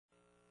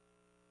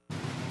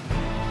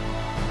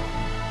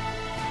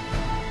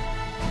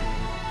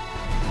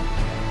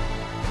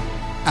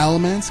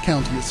Alamance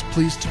County is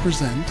pleased to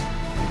present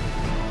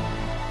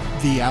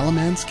the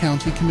Alamance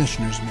County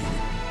Commissioners Meeting.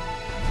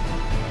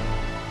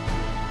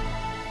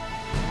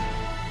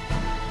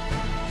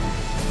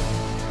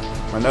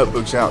 My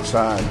notebook's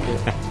outside.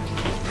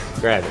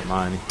 Grab it,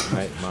 Monty.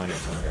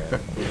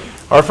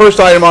 Our first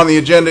item on the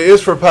agenda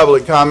is for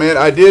public comment.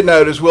 I did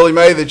notice, Willie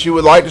Mae, that you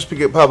would like to speak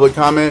at public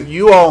comment.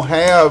 You all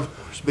have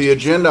the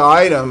agenda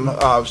item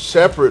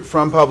separate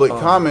from public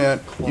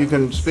comment. You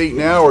can speak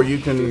now, or you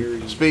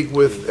can speak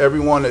with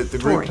everyone at the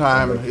group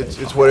time.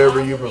 It's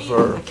whatever you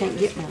prefer. I can't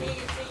get one.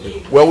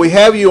 Well, we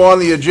have you on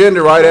the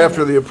agenda right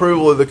after the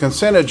approval of the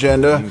consent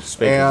agenda,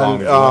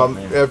 and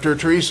after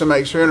Teresa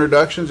makes her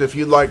introductions, if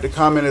you'd like to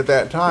comment at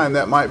that time,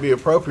 that might be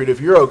appropriate if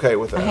you're okay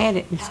with I that. had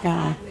it in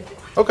Sky.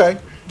 Okay.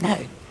 No,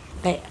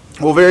 there.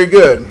 Well, very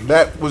good.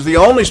 That was the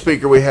only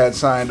speaker we had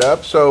signed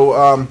up,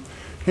 so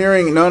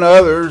hearing none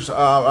others,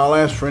 I'll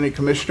ask for any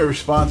commissioner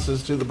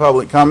responses to the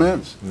public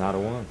comments. Not a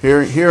one.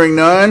 Hearing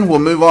none, we'll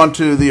move on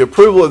to the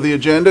approval of the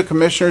agenda.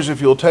 Commissioners,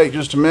 if you'll take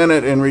just a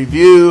minute and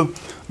review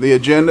the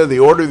agenda, the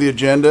order of the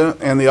agenda,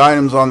 and the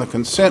items on the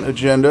consent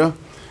agenda,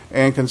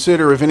 and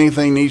consider if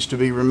anything needs to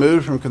be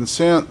removed from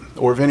consent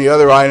or if any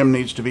other item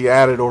needs to be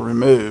added or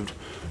removed.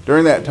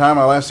 During that time,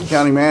 I'll ask the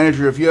county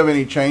manager if you have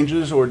any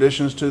changes or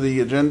additions to the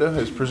agenda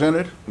as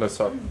presented. No,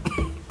 sir.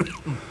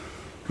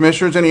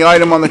 Commissioners, any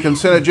item on the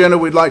consent agenda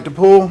we'd like to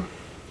pull?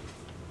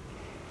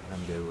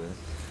 I'm good with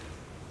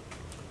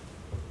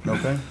it.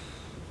 Okay.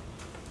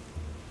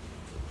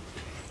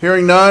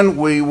 Hearing none,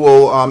 we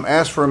will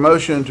ask for a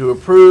motion to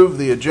approve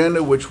the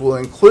agenda, which will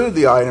include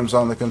the items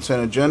on the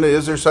consent agenda.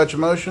 Is there such a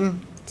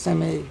motion? So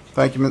moved.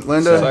 Thank you,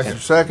 Linda. Second.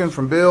 Second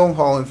from Bill.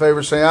 All in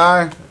favor say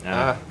aye.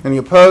 Aye. Any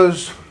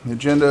opposed? The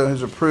agenda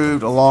is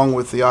approved along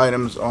with the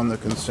items on the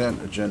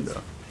consent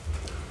agenda.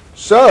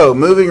 So,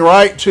 moving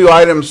right to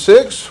item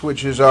 6,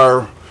 which is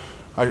our,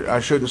 I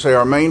shouldn't say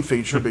our main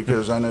feature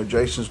because I know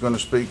Jason's going to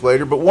speak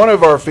later, but one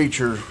of our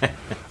feature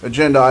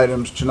agenda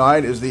items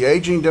tonight is the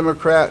aging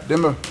demographic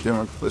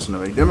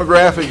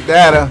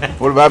data.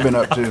 What have I been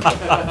up to?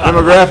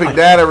 Demographic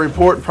data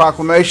report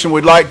proclamation.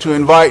 We'd like to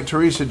invite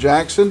Teresa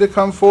Jackson to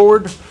come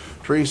forward.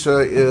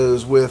 Teresa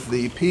is with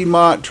the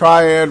Piedmont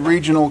Triad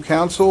Regional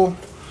Council,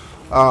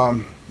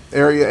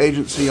 Area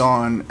Agency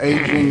on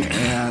Aging,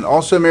 and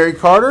also Mary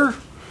Carter,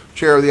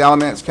 Chair of the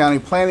Alamance County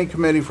Planning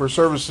Committee for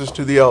Services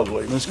to the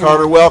Elderly. Ms.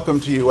 Carter, welcome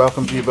to you.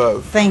 Welcome to you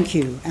both. Thank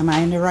you. Am I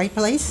in the right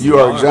place? You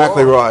are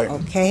exactly right.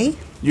 Okay.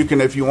 You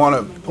can, if you want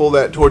to pull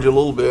that towards you a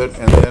little bit,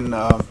 and then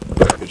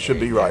it should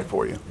be right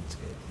for you.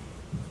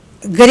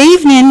 Good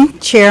evening,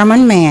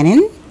 Chairman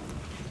Manning,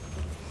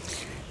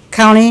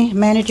 County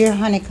Manager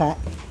Honeycutt,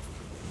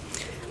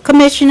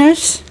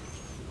 Commissioners,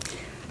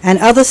 and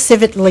other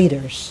civic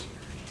leaders,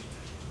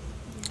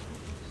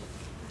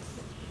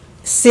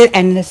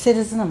 and the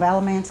citizen of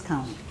Alamance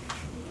County.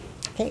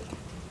 Okay.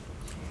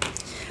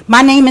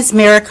 My name is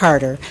Mary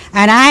Carter,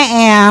 and I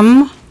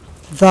am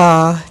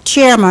the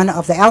chairman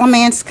of the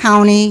Alamance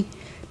County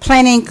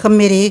Planning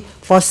Committee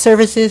for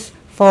Services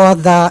for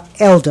the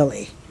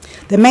Elderly.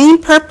 The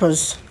main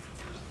purpose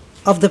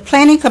of the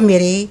Planning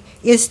Committee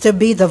is to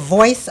be the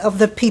voice of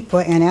the people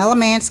in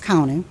Alamance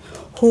County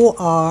who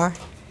are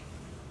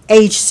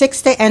age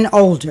 60 and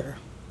older.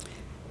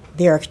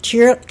 They are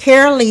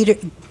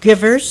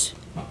caregivers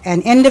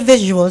and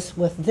individuals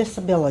with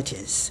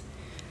disabilities.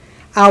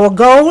 Our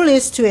goal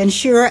is to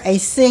ensure a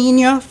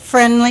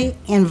senior-friendly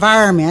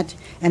environment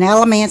in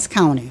Alamance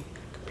County.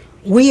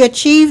 We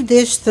achieve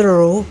this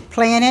through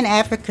planning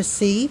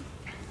advocacy,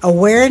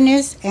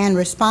 awareness, and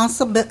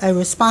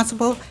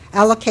responsible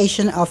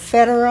allocation of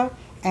federal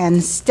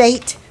and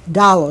state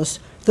dollars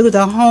through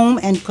the Home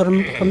and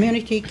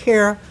Community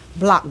Care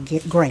Block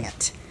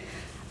Grant.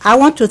 I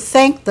want to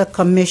thank the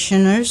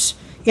commissioners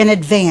in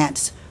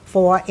advance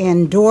for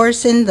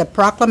endorsing the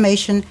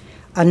proclamation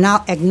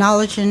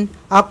acknowledging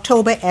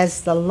October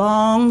as the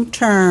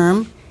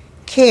Long-Term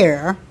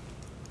Care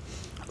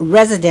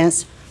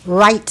Residents'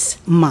 Rights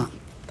Month,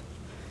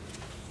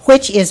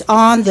 which is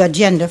on the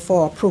agenda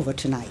for approval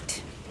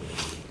tonight.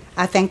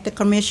 I thank the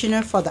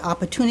Commissioner for the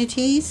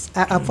opportunities,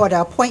 for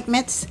the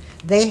appointments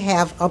they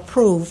have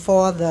approved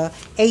for the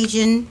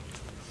Aging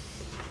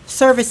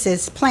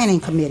Services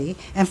Planning Committee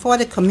and for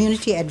the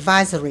Community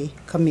Advisory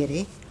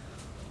Committee,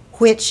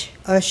 which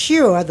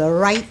assure the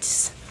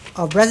rights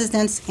of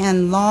residents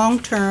in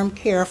long-term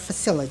care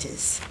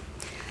facilities.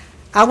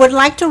 I would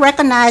like to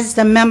recognize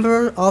the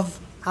member of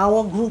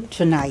our group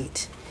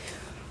tonight.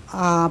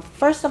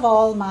 First of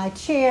all, my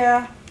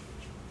chair,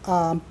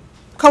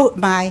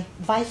 my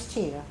vice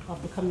chair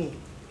of the committee.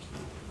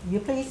 Will you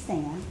please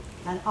stand?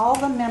 And all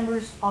the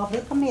members of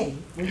the committee,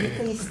 will you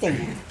please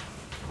stand?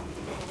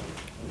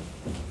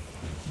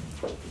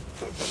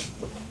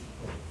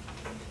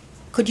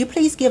 Could you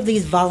please give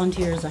these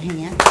volunteers a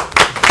hand?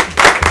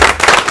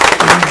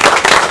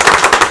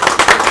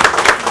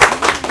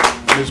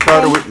 Ms.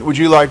 Carter, would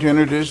you like to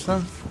introduce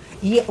them?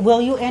 Yeah,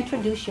 will you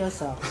introduce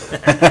yourself?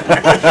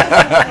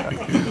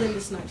 Linda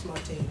Snipes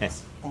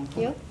Martinez. Thank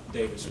you.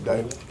 David.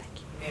 David.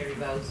 Mary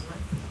Bozeman.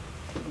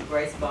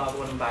 Grace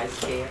Baldwin, Vice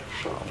Chair.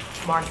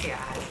 Marcia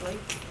Isley.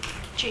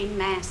 Jean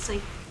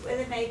Massey.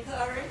 Willie Mae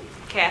Curran.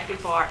 Kathy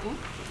Barton.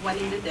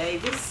 Juanita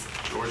Davis.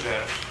 George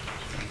Adams.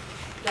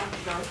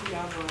 Dr. Darcy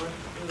Yarborough.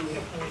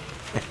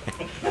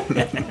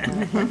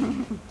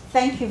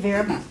 Thank you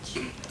very much.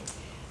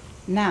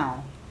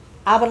 Now,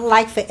 I would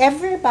like for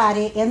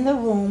everybody in the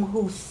room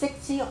who's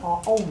 60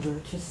 or older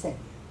to stand.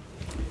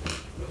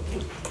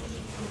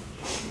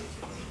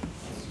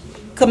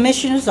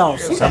 Commissioners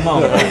also. Come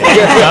on, come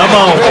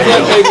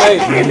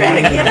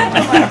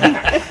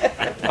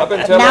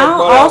on.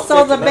 Now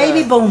also the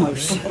baby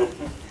boomers.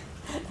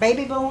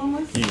 Baby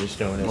boomers? You just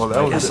doing this. Well,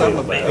 that was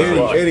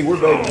Eddie,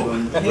 we're baby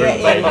boomers.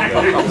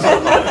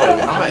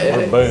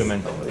 We're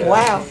booming.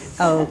 Wow.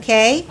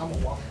 Okay.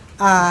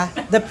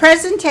 The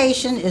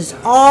presentation is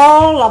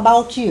all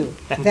about you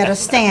that are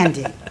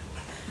standing.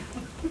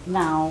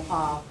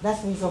 Now,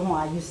 that's the reason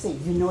why you see.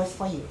 You know it's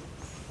for you.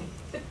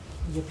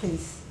 You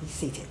please be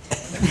seated.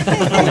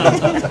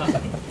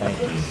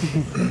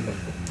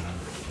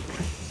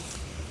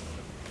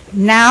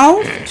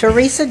 Now,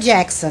 Teresa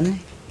Jackson,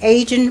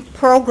 Agent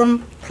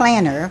Program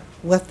Planner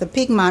with the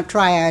Piedmont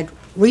Triad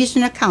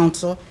Regional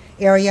Council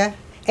Area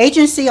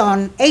Agency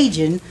on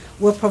Aging,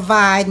 will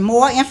provide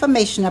more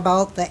information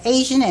about the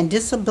Asian and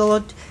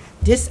disabled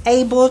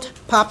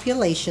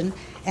population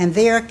and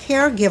their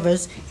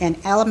caregivers in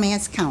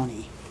Alamance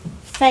County.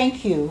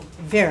 Thank you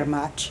very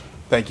much.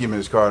 Thank you,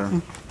 Ms.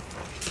 Carter.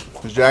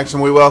 Ms. Jackson,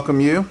 we welcome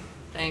you.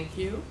 Thank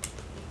you.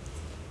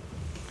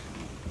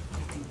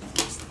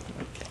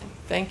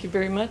 Thank you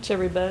very much,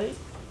 everybody.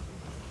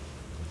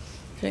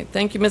 Okay,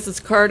 thank you,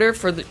 Mrs. Carter,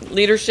 for the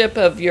leadership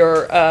of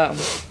your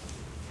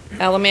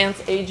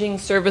Alamance Aging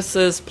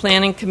Services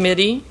Planning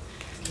Committee,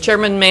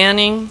 Chairman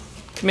Manning,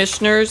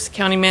 Commissioners,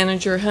 County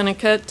Manager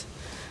Honeycutt,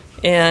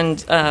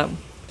 and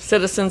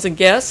citizens and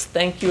guests.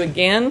 Thank you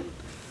again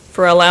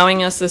for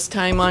allowing us this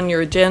time on your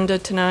agenda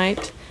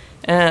tonight.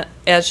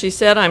 As she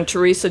said, I'm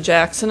Teresa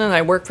Jackson, and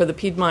I work for the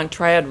Piedmont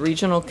Triad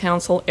Regional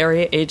Council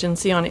Area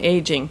Agency on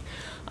Aging.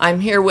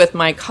 I'm here with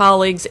my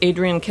colleagues,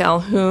 Adrian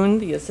Calhoun,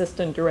 the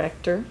Assistant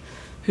Director,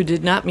 who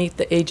did not meet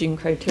the aging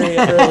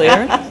criteria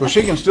earlier. Well,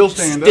 she can still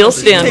stand up. Still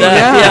stand up,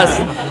 yes.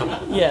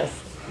 Yes.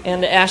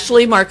 And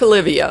Ashley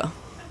Mark-Olivia,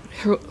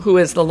 who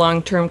is the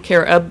long-term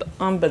care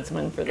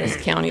ombudsman for this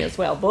county as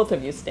well. Both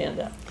of you stand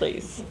up,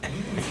 please.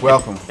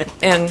 Welcome.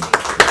 And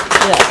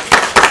yes.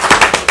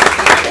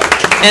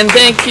 And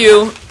thank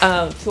you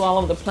to all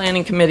of the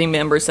planning committee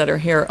members that are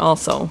here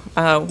also.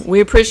 We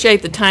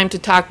appreciate the time to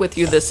talk with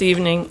you this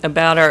evening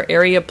about our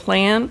area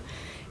plan,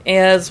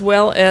 as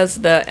well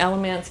as the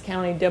Alamance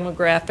County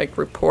demographic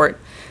report.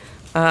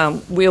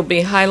 We'll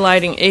be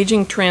highlighting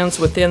aging trends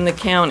within the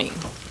county.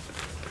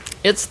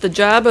 It's the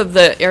job of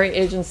the Area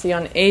Agency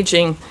on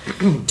Aging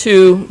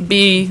to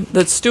be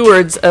the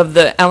stewards of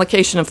the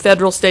allocation of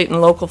federal, state,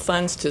 and local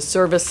funds to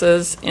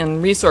services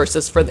and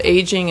resources for the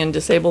aging and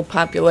disabled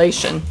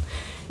population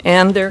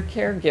and their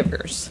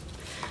caregivers.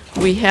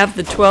 We have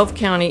the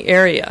 12-county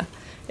area,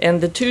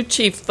 and the two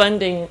chief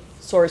funding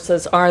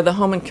sources are the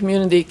Home and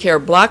Community Care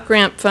Block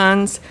Grant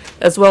Funds,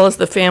 as well as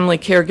the Family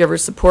Caregiver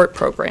Support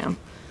Program.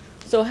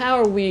 So how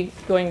are we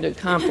going to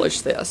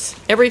accomplish this?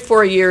 Every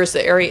 4 years,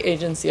 the Area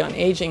Agency on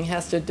Aging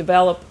has to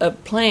develop a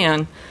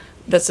plan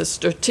that's a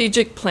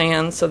strategic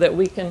plan so that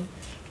we can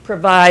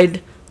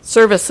provide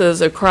services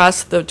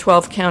across the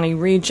 12-county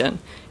region.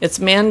 It's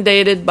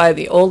mandated by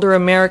the Older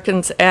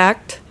Americans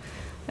Act,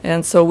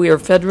 and so we are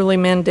federally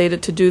mandated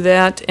to do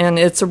that, and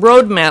it's a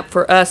roadmap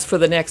for us for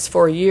the next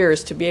 4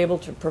 years to be able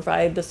to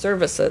provide the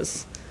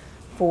services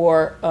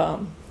for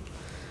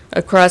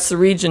across the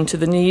region to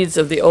the needs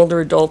of the older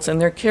adults and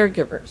their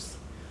caregivers.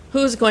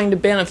 Who's going to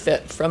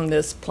benefit from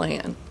this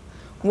plan?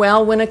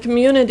 Well, when a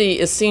community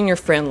is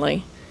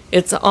senior-friendly,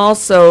 it's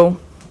also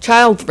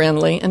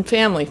child-friendly and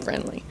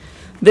family-friendly.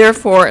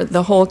 Therefore,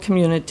 the whole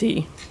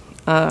community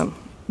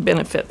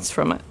benefits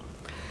from it.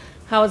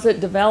 How is it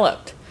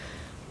developed?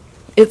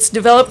 It's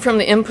developed from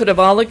the input of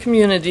all the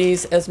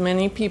communities, as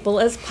many people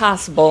as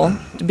possible,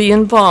 to be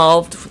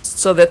involved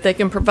so that they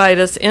can provide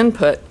us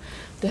input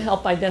to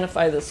help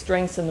identify the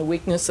strengths and the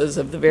weaknesses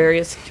of the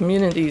various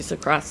communities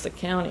across the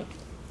county.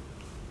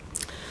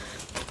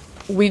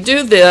 We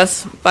do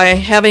this by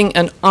having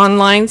an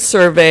online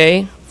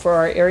survey for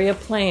our area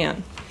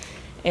plan,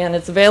 and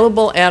it's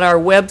available at our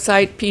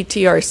website,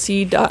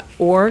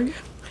 ptrc.org,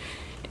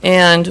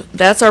 and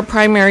that's our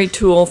primary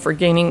tool for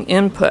gaining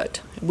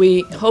input.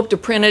 We hope to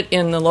print it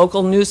in the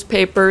local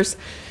newspapers,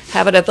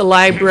 have it at the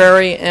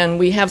library, and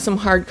we have some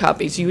hard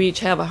copies. You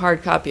each have a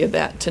hard copy of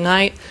that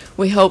tonight.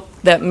 We hope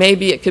that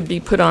maybe it could be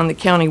put on the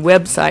county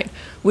website.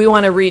 We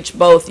want to reach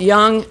both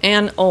young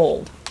and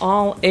old,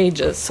 all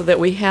ages, so that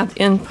we have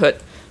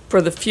input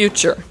for the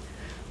future.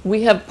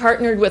 We have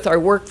partnered with our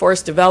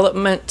Workforce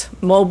Development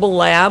Mobile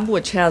Lab,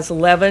 which has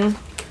 11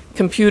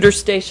 computer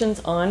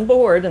stations on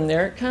board, and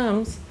there it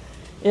comes.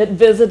 It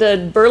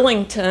visited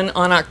Burlington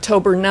on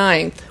October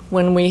 9th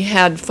when we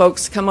had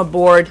folks come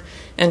aboard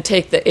and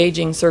take the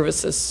Aging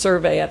Services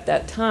survey at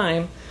that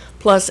time.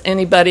 Plus,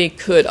 anybody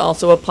could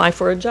also apply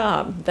for a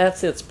job.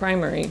 That's its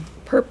primary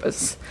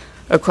purpose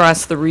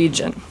across the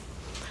region.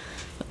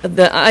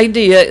 The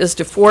idea is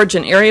to forge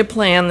an area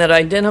plan that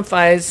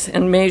identifies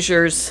and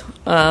measures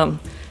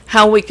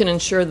how we can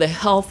ensure the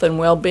health and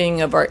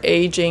well-being of our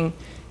aging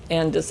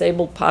and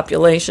disabled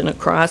population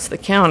across the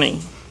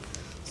county.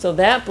 So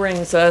that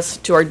brings us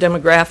to our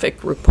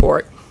demographic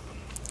report.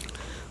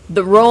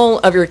 The role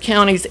of your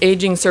county's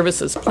Aging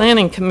Services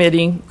Planning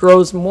Committee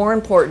grows more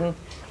important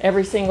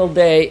every single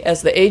day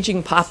as the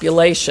aging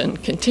population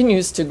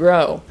continues to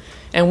grow.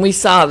 And we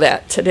saw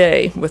that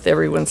today with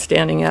everyone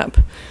standing up.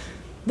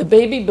 The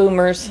baby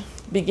boomers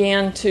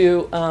began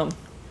to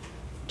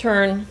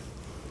turn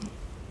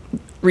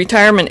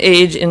retirement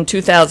age in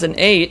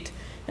 2008,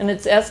 and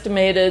it's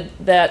estimated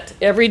that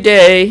every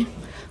day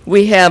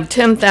we have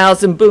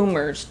 10,000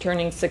 boomers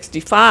turning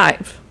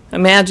 65.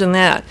 Imagine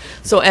that.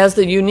 So as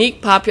the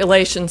unique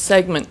population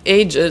segment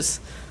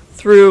ages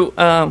through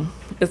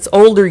its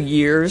older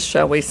years,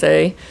 shall we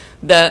say,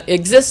 the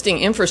existing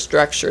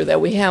infrastructure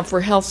that we have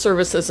for health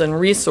services and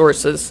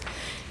resources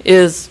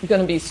is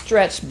going to be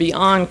stretched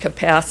beyond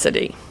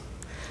capacity.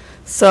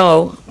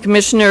 So,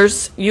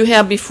 Commissioners, you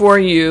have before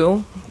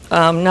you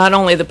not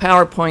only the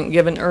PowerPoint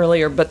given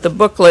earlier, but the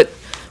booklet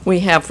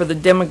we have for the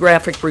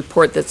demographic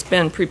report that's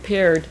been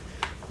prepared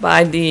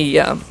by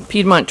the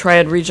Piedmont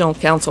Triad Regional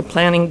Council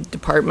Planning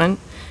Department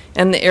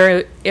and the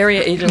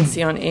Area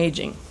Agency on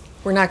Aging.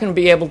 We're not going to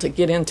be able to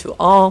get into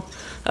all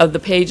of the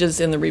pages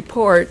in the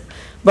report,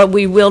 but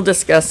we will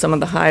discuss some of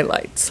the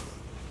highlights.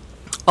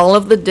 All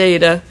of the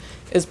data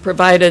is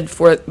provided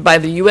by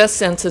the U.S.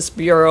 Census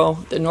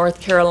Bureau, the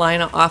North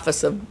Carolina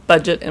Office of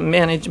Budget and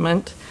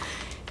Management,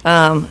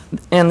 and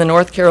the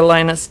North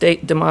Carolina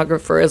State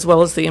Demographer, as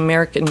well as the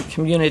American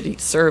Community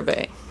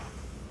Survey.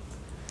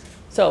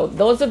 So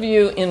those of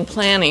you in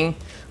planning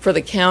for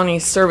the county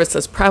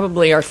services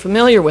probably are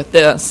familiar with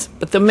this,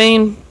 but the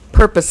main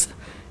purpose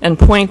and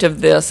point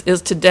of this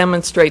is to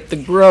demonstrate the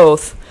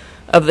growth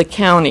of the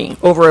county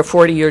over a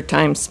 40-year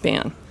time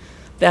span.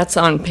 That's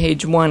on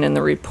page 1 in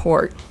the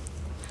report.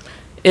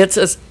 It's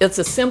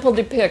a simple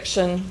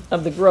depiction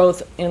of the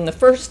growth. In the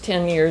first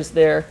 10 years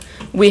there,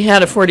 we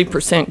had a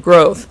 40%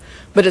 growth,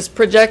 but it's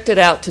projected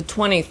out to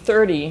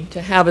 2030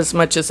 to have as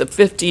much as a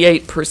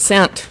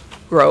 58%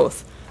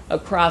 growth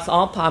across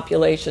all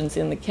populations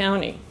in the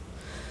county.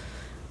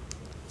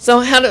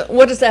 So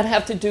what does that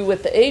have to do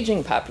with the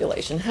aging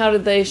population? How do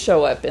they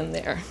show up in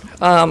there?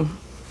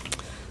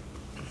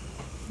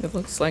 It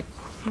looks like,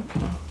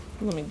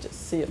 let me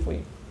just see if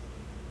we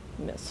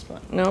missed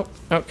one. Nope,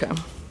 okay.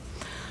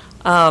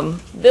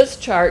 This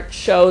chart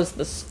shows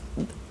this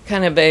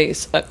kind of a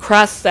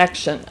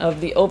cross-section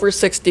of the over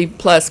 60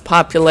 plus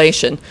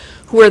population,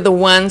 who are the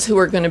ones who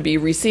are going to be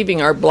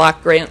receiving our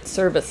block grant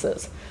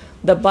services.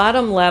 The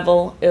bottom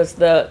level is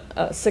the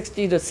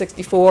 60 to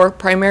 64,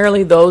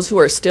 primarily those who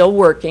are still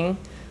working.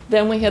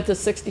 Then we have the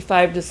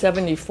 65 to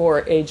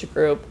 74 age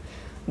group.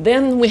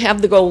 Then we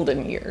have the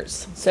golden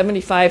years,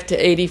 75 to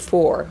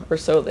 84, or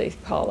so they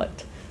call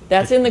it.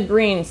 That's in the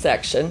green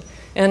section.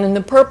 And in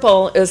the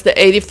purple is the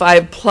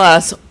 85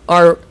 plus,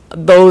 are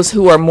those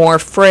who are more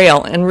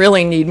frail and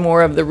really need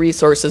more of the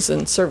resources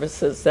and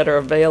services that are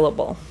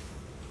available.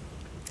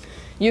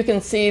 You can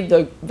see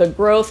the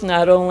growth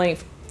not only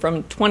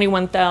from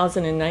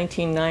 21,000 in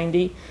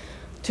 1990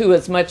 to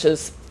as much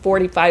as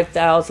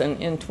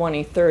 45,000 in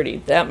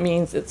 2030. That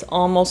means it's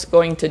almost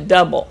going to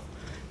double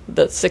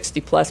the 60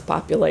 plus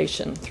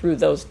population through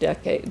those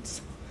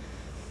decades.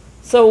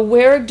 So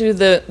where do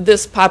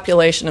this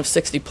population of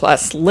 60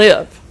 plus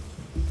live?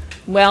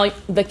 Well,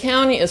 the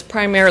county is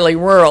primarily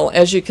rural,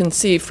 as you can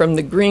see from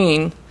the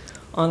green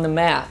on the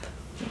map.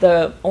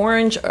 The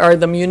orange are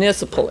the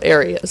municipal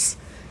areas.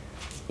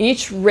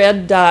 Each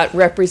red dot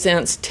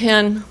represents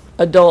 10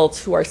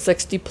 adults who are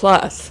 60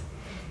 plus.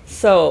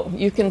 So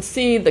you can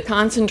see the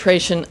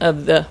concentration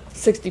of the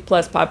 60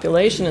 plus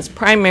population is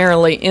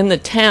primarily in the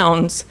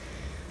towns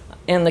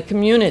and the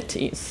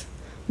communities.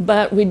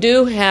 But we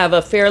do have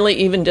a fairly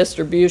even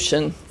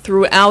distribution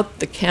throughout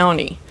the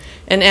county.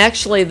 And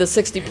actually the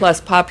 60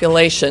 plus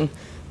population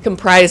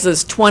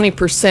comprises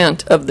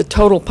 20% of the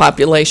total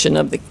population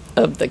of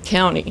the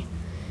county.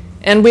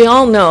 And we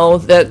all know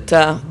that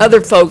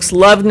other folks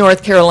love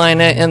North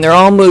Carolina and they're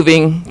all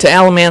moving to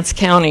Alamance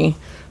County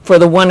for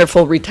the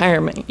wonderful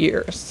retirement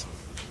years.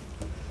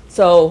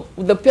 So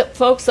the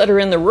folks that are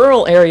in the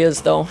rural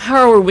areas, though,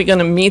 how are we going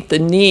to meet the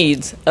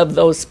needs of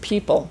those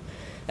people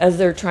as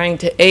they're trying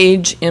to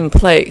age in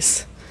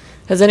place?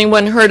 Has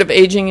anyone heard of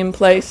aging in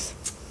place?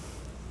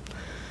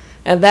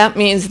 And that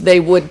means they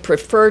would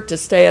prefer to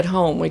stay at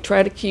home. We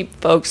try to keep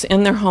folks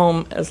in their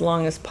home as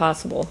long as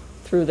possible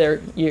through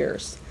their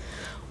years.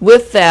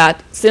 With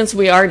that, since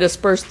we are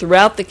dispersed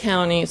throughout the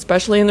county,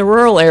 especially in the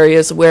rural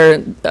areas where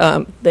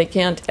they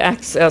can't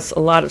access a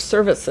lot of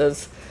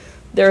services,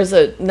 there's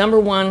a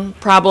 #1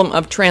 problem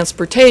of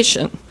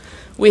transportation.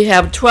 We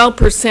have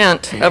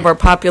 12% of our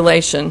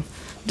population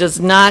does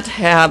not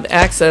have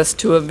access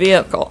to a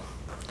vehicle.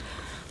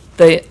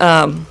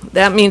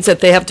 That means that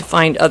they have to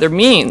find other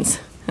means.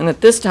 And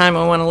at this time,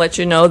 I want to let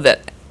you know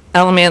that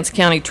Alamance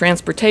County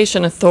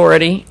Transportation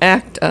Authority,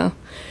 ACTA,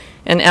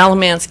 and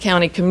Alamance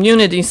County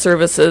Community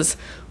Services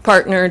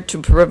partnered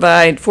to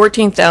provide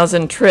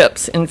 14,000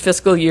 trips in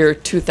fiscal year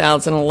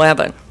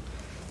 2011.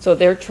 So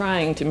they're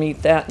trying to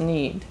meet that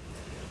need.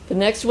 The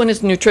next one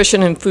is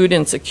nutrition and food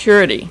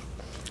insecurity.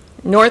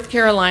 North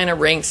Carolina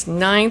ranks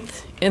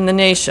 9th in the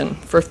nation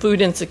for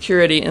food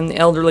insecurity in the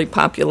elderly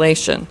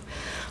population.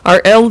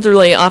 Our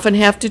elderly often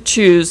have to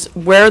choose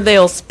where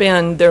they'll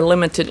spend their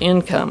limited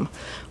income,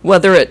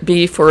 whether it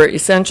be for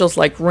essentials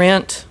like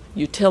rent,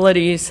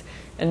 utilities,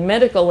 and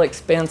medical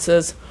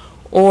expenses,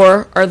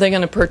 or are they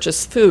going to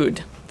purchase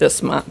food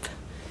this month?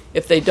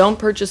 If they don't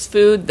purchase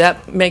food,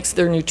 that makes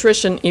their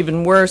nutrition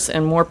even worse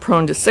and more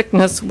prone to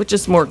sickness, which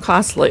is more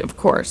costly, of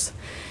course.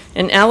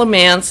 In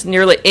Alamance,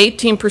 nearly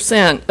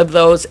 18% of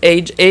those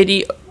age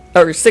 80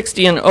 or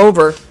 60 and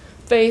over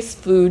face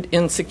food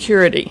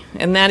insecurity,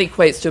 and that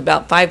equates to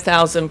about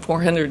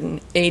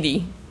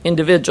 5,480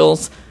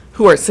 individuals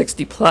who are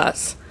 60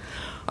 plus.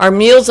 Our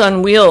Meals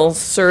on Wheels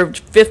served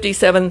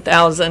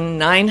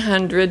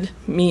 57,900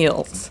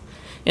 meals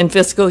in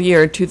fiscal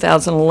year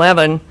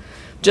 2011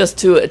 just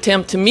to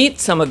attempt to meet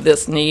some of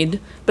this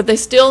need, but they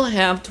still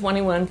have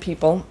 21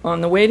 people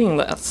on the waiting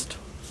list.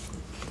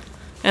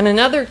 And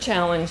another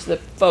challenge that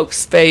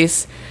folks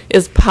face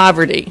is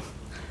poverty.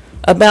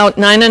 About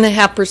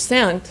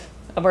 9.5%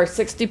 of our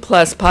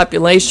 60-plus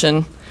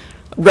population,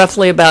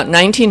 roughly about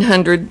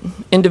 1,900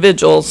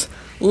 individuals,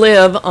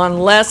 live on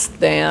less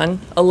than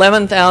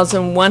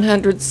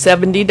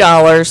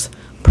 $11,170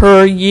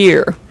 per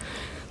year.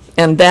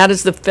 And that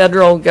is the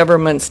federal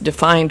government's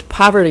defined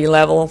poverty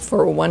level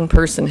for a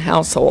one-person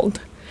household.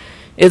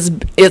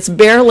 It's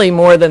barely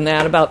more than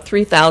that, about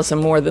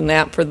 $3,000 more than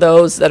that for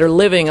those that are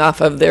living off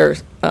of their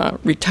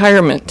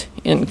retirement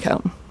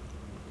income.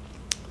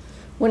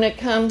 When it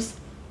comes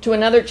to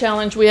another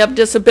challenge, we have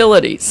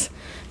disabilities.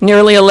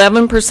 Nearly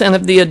 11%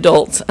 of the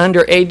adults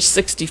under age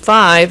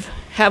 65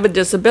 have a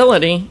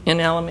disability in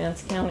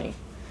Alamance County.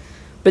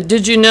 But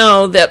did you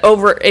know that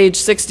over age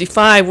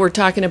 65, we're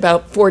talking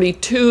about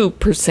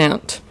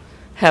 42%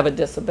 have a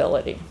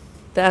disability?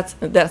 That's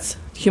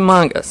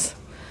humongous.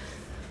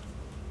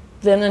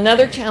 Then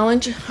another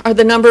challenge are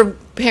the number of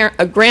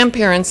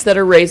grandparents that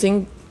are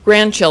raising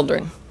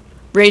grandchildren.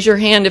 Raise your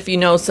hand if you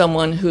know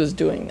someone who's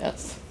doing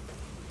this.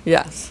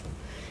 Yes.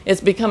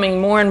 It's becoming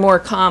more and more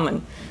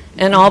common.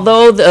 And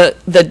although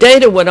the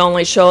data would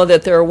only show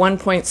that there are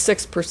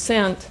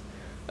 1.6%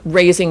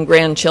 raising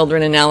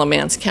grandchildren in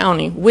Alamance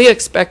County, we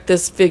expect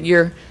this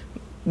figure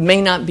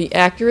may not be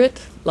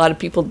accurate. A lot of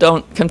people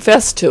don't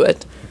confess to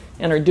it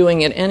and are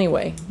doing it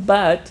anyway.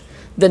 But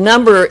the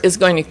number is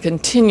going to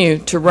continue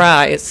to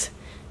rise.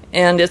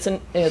 And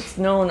it's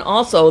known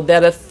also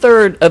that a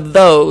third of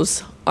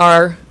those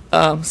are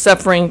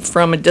suffering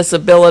from a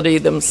disability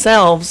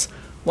themselves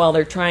while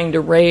they're trying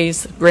to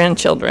raise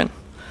grandchildren.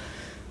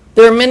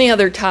 There are many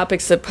other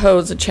topics that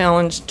pose a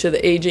challenge to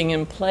the aging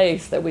in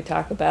place that we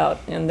talk about,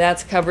 and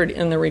that's covered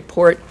in the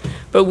report,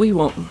 but we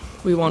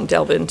won't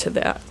delve into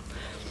that.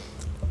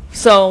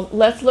 So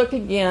let's look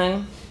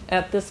again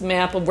at this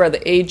map of where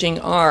the aging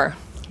are.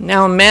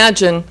 Now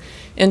imagine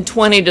in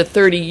 20 to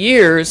 30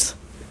 years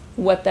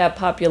what that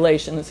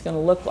population is going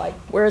to look like.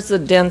 Where's the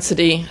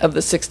density of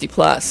the 60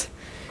 plus?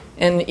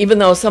 And even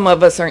though some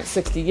of us aren't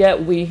 60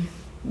 yet, we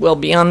will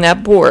be on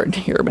that board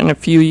here in a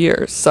few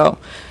years. So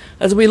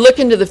as we look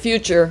into the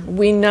future,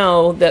 we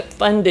know that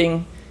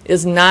funding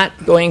is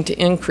not going to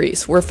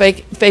increase. We're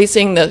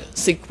facing the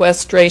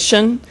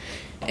sequestration,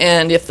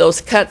 and if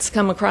those cuts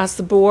come across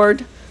the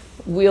board,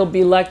 we'll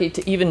be lucky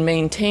to even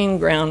maintain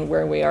ground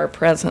where we are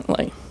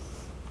presently.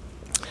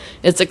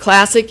 It's a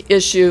classic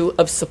issue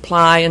of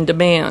supply and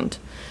demand.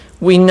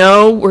 We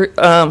know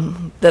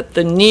that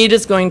the need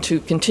is going to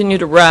continue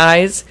to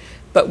rise,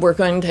 but we're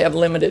going to have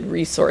limited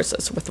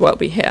resources with what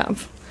we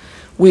have.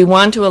 We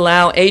want to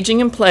allow aging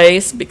in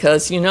place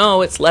because, you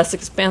know, it's less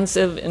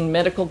expensive in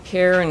medical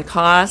care and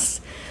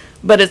costs,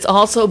 but it's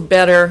also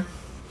better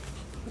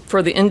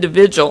for the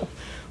individual,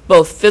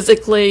 both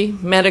physically,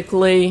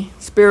 medically,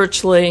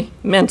 spiritually,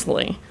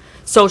 mentally,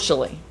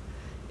 socially.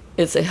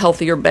 It's a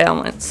healthier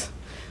balance.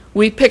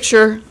 We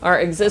picture our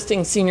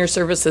existing senior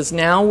services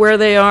now where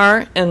they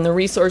are and the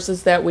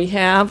resources that we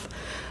have.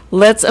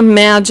 Let's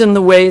imagine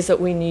the ways that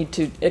we need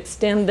to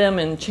extend them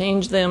and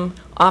change them,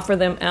 offer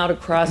them out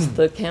across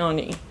the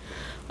county.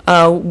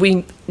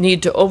 We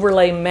need to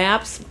overlay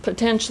maps,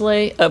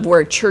 potentially, of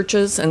where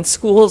churches and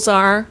schools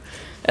are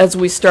as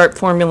we start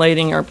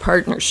formulating our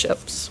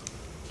partnerships.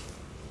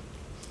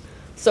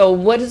 So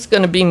what is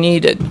going to be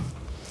needed?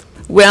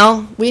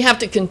 Well, we have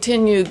to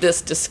continue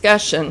this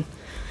discussion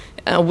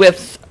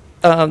with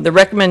the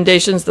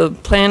recommendations of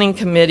the Planning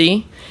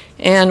Committee,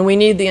 and we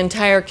need the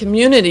entire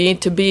community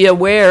to be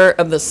aware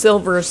of the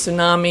silver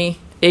tsunami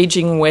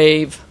aging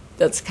wave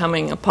that's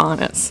coming upon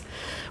us.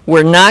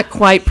 We're not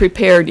quite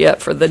prepared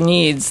yet for the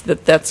needs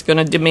that that's going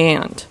to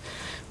demand.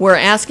 We're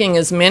asking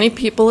as many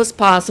people as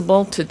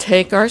possible to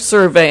take our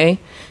survey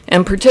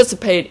and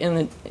participate in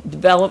the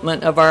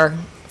development of our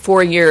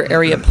 4-year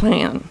area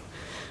plan.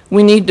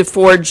 We need to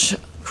forge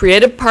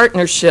creative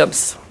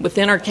partnerships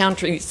within our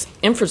county's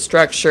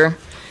infrastructure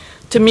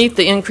to meet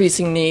the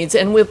increasing needs,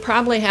 and we'll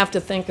probably have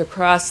to think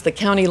across the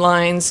county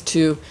lines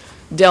to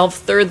delve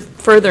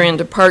further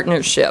into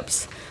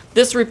partnerships.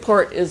 This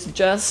report is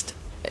just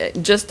a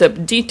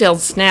detailed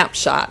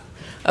snapshot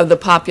of the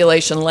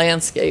population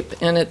landscape,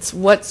 and it's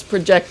what's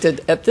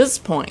projected at this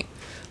point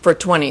for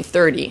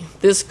 2030.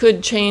 This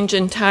could change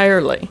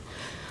entirely.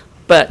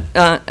 But,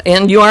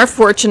 and you are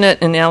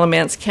fortunate in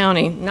Alamance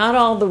County. Not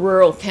all the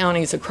rural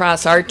counties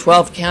across our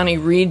 12-county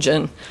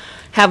region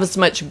have as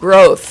much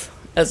growth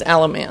as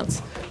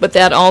Alamance, but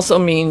that also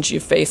means you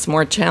face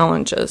more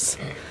challenges.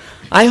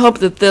 I hope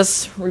that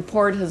this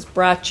report has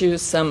brought you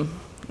some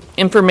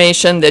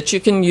information that you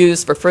can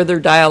use for further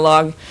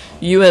dialogue.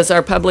 You as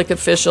our public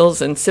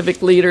officials and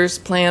civic leaders,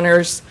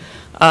 planners,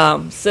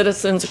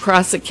 citizens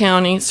across the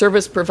county,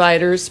 service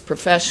providers,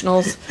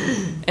 professionals,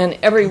 and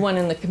everyone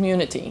in the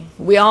community.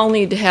 We all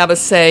need to have a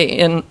say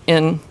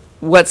in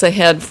what's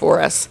ahead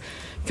for us.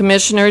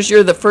 Commissioners,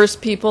 you're the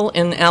first people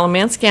in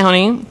Alamance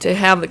County to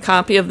have the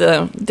copy of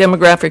the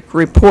demographic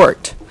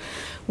report.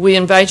 We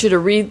invite you to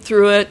read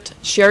through it,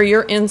 share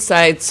your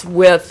insights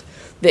with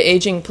the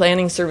Aging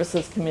Planning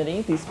Services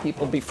Committee, these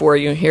people before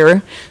you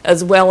here,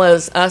 as well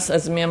as us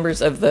as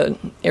members of the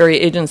Area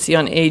Agency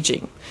on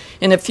Aging.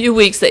 In a few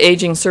weeks, the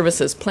Aging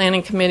Services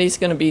Planning Committee is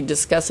going to be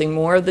discussing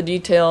more of the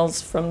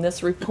details from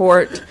this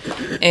report,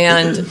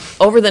 and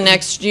over the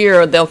next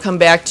year, they'll come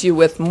back to you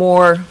with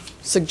more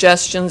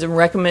suggestions and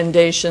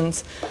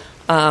recommendations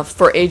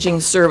for aging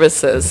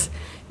services.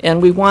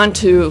 And we want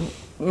to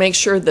make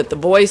sure that the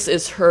voice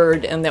is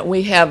heard and that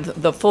we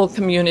have the full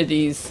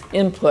community's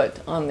input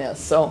on this.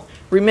 So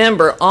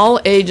remember, all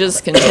ages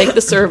can take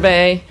the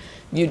survey.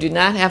 You do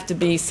not have to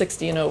be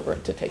 60 and over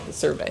to take the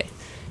survey.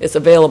 It's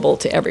available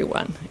to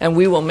everyone, and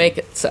we will make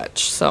it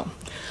such. So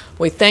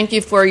we thank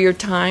you for your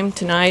time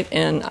tonight,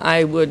 and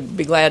I would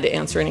be glad to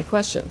answer any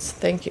questions.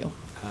 Thank you.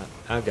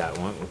 I've got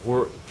one.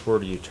 Where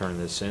do you turn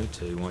this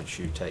into once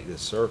you take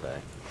this survey?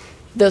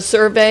 The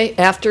survey,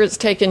 after it's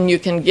taken, you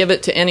can give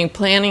it to any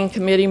planning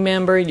committee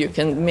member. You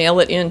can mail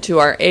it into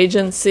our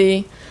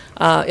agency.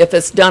 If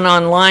it's done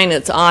online,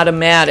 it's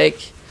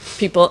automatic.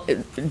 People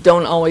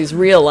don't always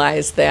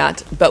realize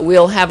that, but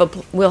we'll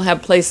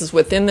have places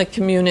within the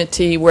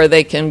community where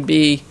they can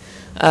be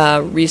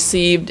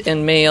received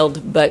and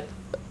mailed, but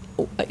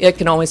it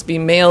can always be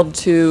mailed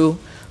to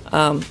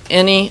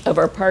any of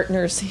our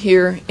partners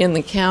here in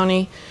the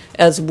county,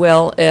 as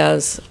well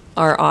as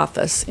our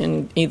office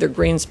in either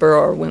Greensboro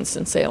or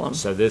Winston-Salem.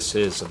 So this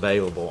is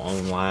available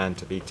online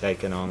to be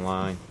taken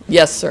online?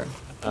 Yes, sir.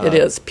 It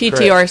is. Correct.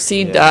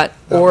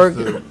 ptrc.org.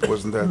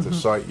 Wasn't that the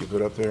site you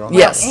put up there on?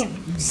 Yes,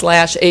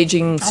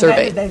 /aging I go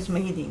survey. to those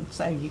meetings,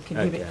 so you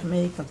can give it to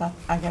me, because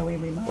I go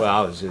every month. Well,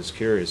 I was just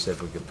curious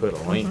if we could put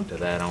a link to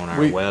that on our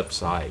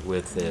website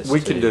with this. We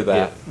can do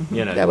that.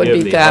 That would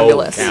be give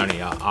fabulous. the whole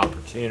county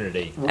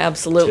opportunity.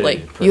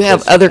 Absolutely. to You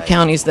have other participate.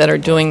 counties that are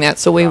doing that,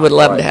 so we would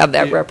love to Right. have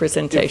that If-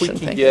 representation. If we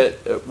can Thank you.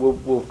 get,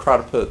 we'll try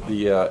to put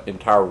the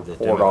entire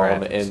report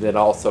on, demographics. and then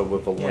also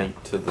with a Yeah.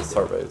 link to the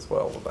survey as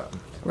well with that.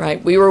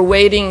 Right. We were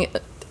waiting.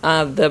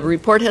 The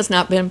report has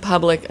not been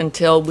public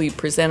until we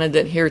presented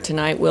it here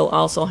tonight. We'll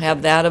also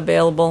have that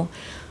available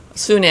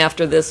soon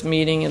after this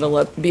meeting.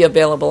 It'll be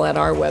available at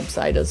our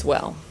website as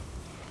well.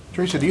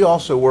 Teresa, do you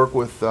also work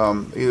with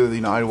either the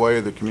United Way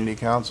or the Community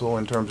Council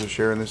in terms of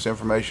sharing this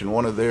information?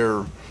 One of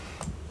their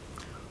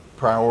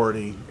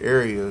priority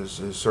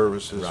areas is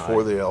services Right,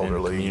 for the and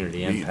elderly. community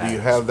Do you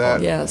impacts. have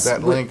that, Yes.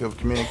 that link of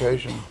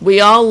communication? We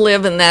all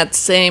live in that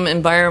same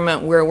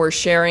environment where we're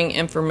sharing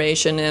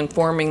information and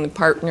forming the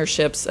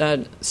partnerships,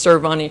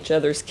 serve on each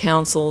other's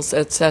councils,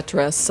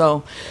 etc.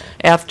 So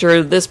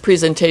after this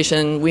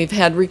presentation, we've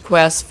had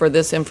requests for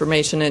this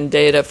information and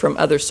data from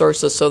other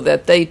sources so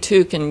that they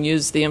too can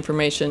use the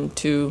information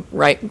to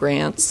write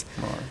grants.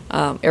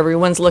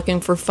 Everyone's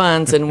looking for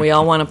funds, and we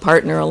all want to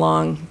partner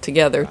along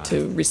together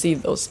to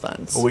receive those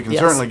funds. Well, we can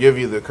Yes, certainly give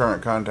you the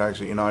current contacts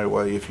at United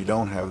Way if you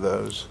don't have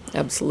those.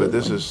 absolutely. But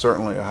this is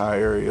certainly a high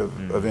area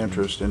of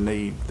interest and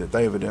need that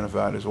they have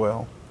identified as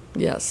well.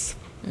 Yes,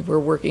 we're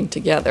working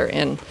together,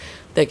 and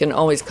they can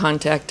always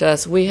contact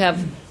us. We have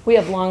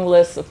long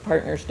lists of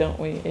partners, don't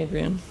we,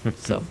 Adrian?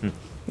 So,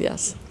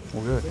 yes.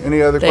 Well, good.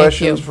 Any other Thank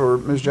questions you. for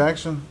Ms.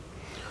 Jackson?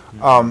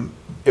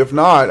 If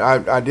not,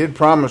 I did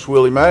promise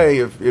Willie May,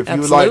 if you would like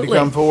to Absolutely.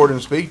 come forward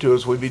and speak to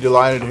us, we'd be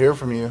delighted to hear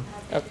from you.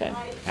 Okay.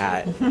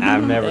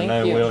 I've never Thank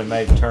known you. Willie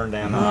May turn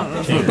down an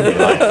opportunity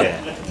like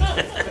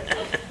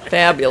that.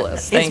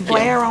 Fabulous. Is Thank you.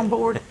 Blair on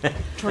board?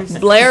 Teresa?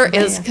 Blair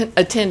is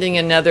attending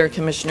another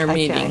commissioner Okay.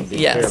 meeting.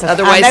 Yes. So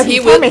Otherwise, I know he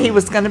told me would. he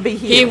was going to be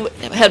He here.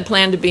 had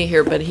planned to be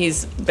here, but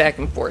he's back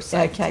and forth.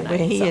 site Okay, tonight,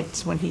 well, he so. had,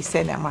 when he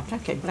said that, I'm like,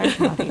 okay, Blair's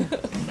not here.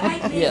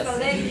 Thank you Yes. for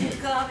letting you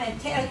come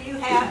and tell you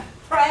how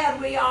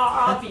proud we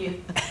are of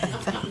you.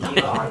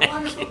 You are a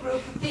wonderful group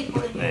of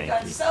people, and you've Thank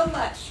done you. so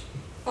much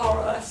for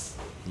us.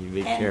 You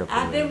be And careful.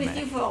 I've been with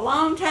you for a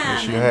long time.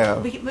 Yes, you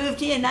have. We moved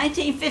here in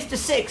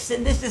 1956,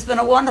 and this has been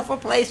a wonderful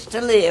place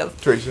to live.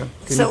 Teresa,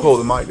 can So- you pull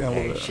the mic down a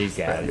little bit? She's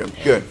got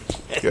it. Good,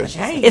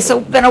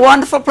 good. Been a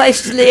wonderful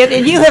place to live,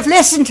 and you have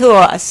listened to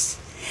us.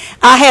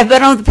 I have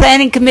been on the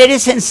planning committee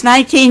since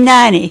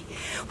 1990.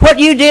 What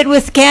you did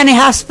with the county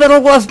hospital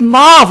was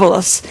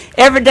marvelous.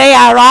 Every day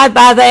I ride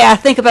by there, I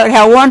think about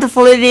how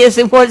wonderful it is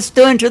and what it's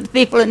doing to the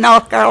people in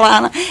North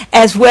Carolina,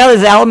 as well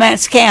as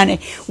Alamance County.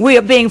 We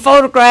are being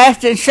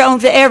photographed and shown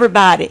to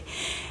everybody.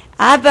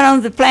 I've been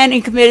on the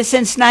planning committee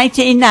since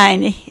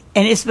 1990,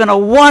 and it's been a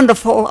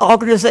wonderful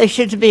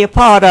organization to be a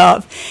part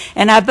of.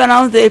 And I've been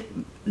on the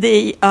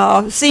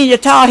Senior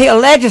Tar Heel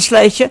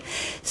Legislature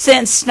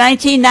since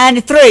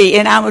 1993,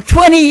 and I'm a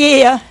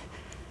 20-year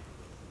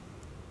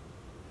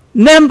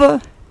member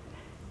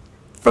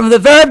from the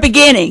very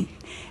beginning.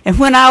 And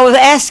when I was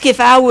asked if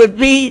I would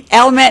be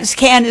Alamance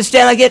County's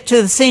delegate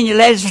to the senior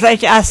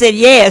legislature, I said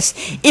yes,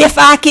 if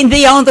I can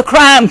be on the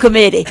crime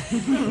committee.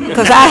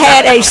 Because I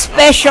had a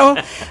special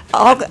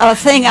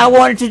thing I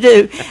wanted to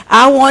do.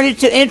 I wanted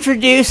to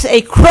introduce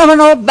a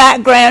criminal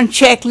background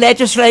check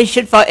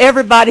legislation for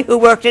everybody who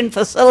worked in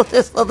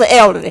facilities for the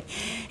elderly.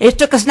 It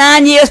took us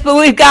 9 years, but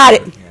we've got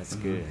it. That's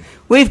good.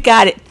 We've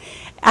got it.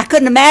 I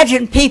couldn't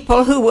imagine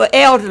people who were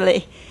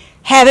elderly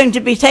having to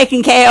be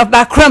taken care of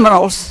by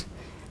criminals.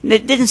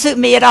 It didn't suit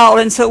me at all,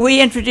 and so we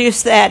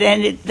introduced that,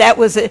 and that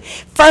was the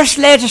first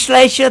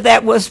legislation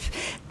that was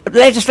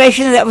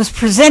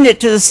presented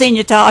to the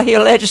Senior Tar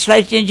Heel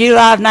Legislature in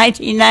July of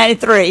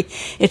 1993.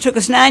 It took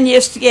us 9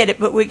 years to get it,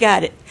 but we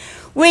got it.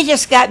 We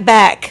just got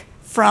back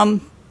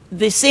from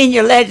the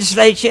senior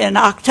legislature in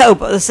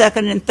October, the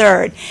 2nd and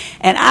 3rd,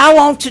 and I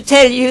want to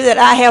tell you that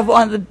I have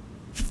one of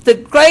the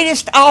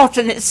greatest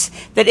alternates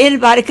that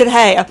anybody could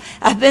have.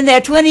 I've been there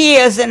 20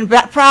 years, and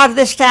prior to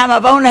this time,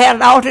 I've only had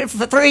an alternate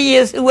for 3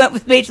 years who went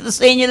with me to the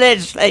senior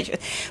legislature.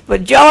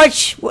 But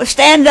George,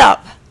 stand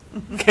up.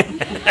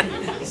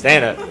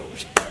 Stand up.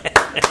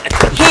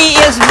 He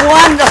is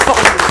wonderful,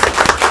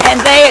 and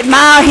they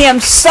admire him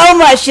so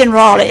much in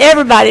Raleigh.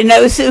 Everybody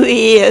knows who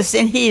he is,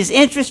 and he's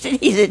interested,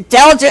 he's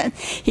intelligent,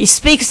 he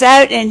speaks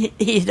out, and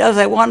he does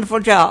a wonderful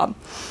job.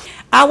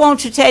 I want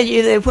to tell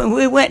you that when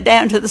we went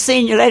down to the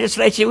senior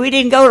legislature, we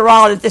didn't go to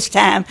Raleigh this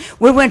time.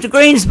 We went to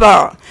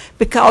Greensboro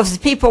because the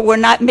people were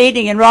not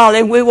meeting in Raleigh,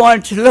 and we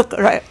wanted to look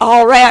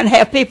all around and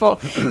have people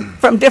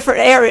from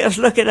different areas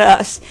look at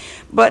us.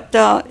 But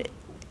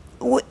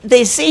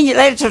the senior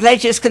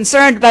legislature is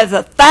concerned about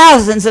the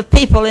thousands of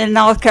people in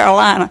North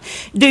Carolina.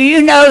 Do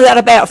you know that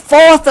about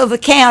 1/4 of the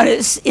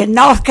counties in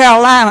North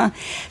Carolina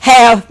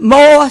have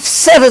more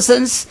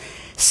citizens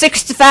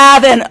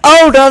 65 and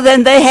older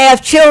than they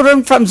have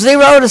children from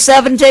 0 to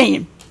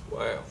 17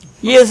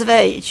 years of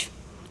age?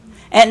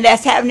 And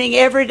that's happening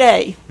every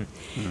day.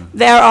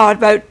 There are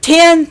about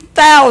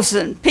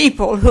 10,000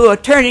 people who are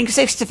turning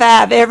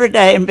 65 every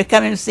day and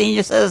becoming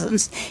senior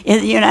citizens in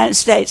the United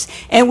States.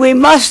 And we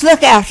must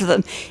look after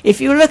them.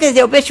 If you look at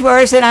the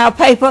obituaries in our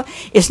paper,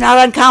 it's not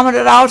uncommon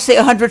at all to see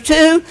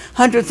 102,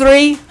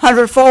 103,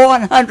 104,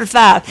 and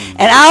 105.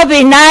 And I'll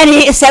be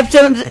 90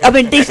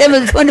 December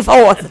the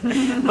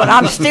 24th. But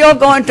I'm still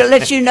going to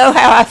let you know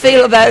how I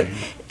feel about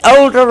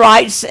older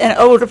rights and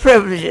older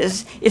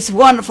privileges. It's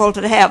wonderful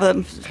to have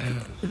them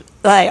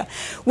there.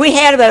 We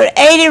had about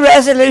 80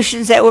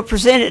 resolutions that were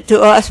presented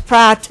to us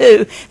prior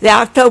to the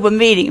October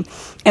meeting,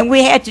 and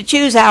we had to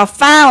choose our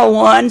final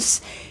ones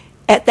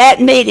at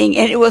that meeting,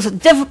 and it was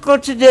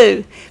difficult to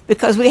do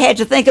because we had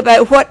to think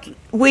about what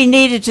we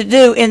needed to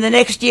do in the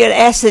next year to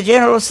ask the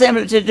General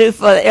Assembly to do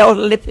for the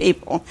elderly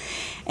people.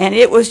 And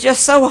it was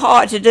just so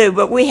hard to do,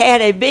 but we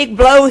had a big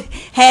blow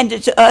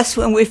handed to us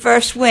when we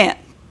first went.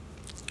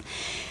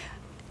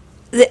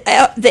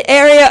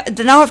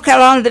 The North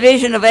Carolina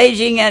Division of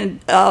Aging and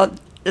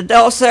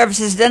Adult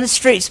Services, Dennis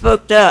Street,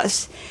 spoke to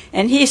us,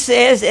 and he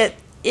says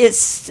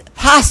it's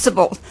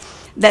possible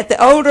that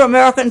the Older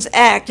Americans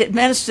Act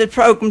administered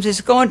programs is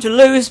going to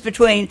lose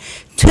between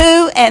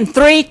 $2 and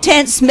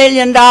 $3/10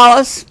 million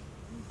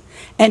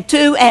and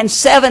 $2 and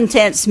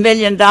 $7/10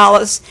 million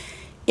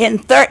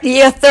in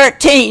year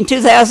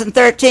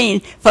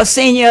 2013, for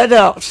senior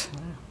adults.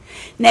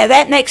 Now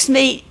that makes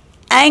me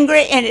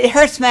angry, and it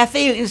hurts my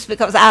feelings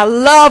because I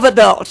love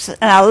adults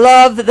and I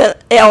love the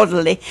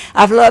elderly.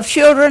 I've loved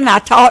children. I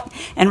taught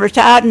and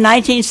retired in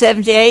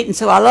 1978, and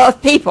so I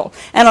love people.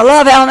 And I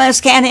love Alamance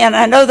County, and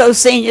I know those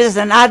seniors,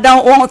 and I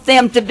don't want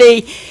them to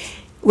be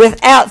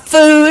without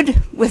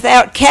food,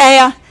 without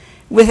care,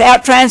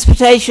 without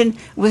transportation,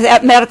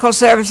 without medical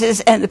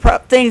services and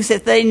the things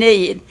that they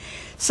need.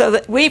 So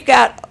that we've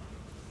got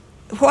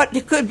what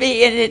it could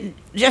be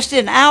just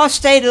in our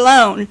state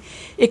alone,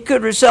 it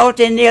could result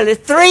in nearly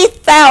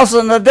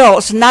 3,000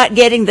 adults not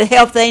getting the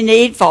help they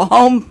need for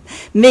home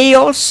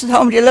meals,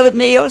 home-delivered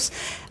meals,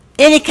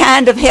 any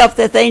kind of help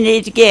that they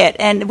need to get.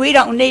 And we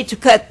don't need to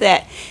cut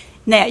that.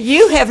 Now,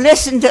 you have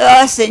listened to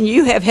us and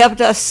you have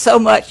helped us so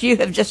much. You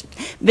have just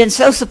been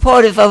so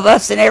supportive of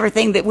us in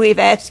everything that we've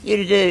asked you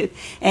to do.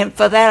 And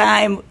for that,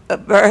 I am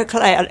very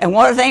glad. And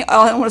one thing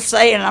I want to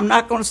say, and I'm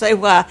not going to say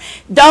why,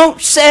 don't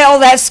sell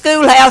that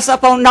schoolhouse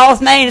up on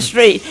North Main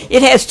Street.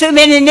 It has too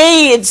many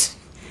needs.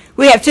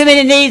 We have too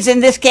many needs in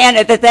this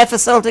county that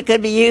facility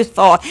could be used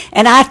for.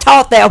 And I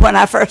taught there when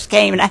I first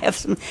came, and I have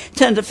some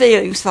tons of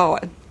feelings for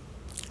it.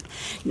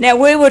 Now,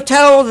 we were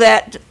told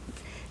that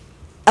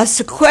a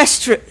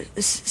sequestration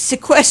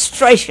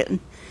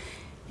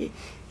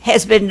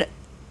has been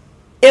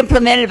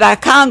implemented by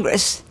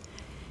Congress,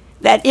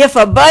 that if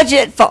a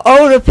budget for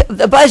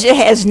the budget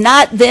has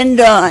not been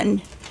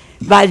done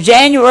by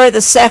January the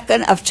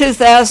 2nd of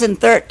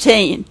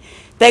 2013,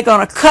 they're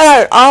going to cut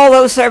out all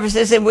those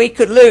services and we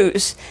could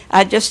lose.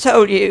 I just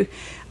told you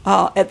there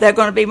are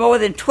going to be more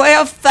than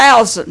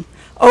 12,000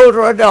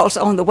 older adults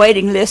on the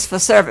waiting list for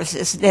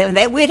services.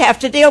 We'd have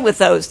to deal with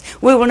those.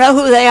 We will know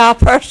who they are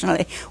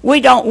personally.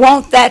 We don't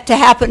want that to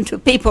happen to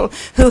people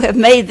who have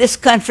made this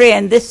country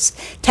and this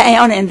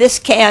town and this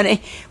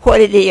county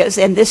what it is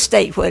and this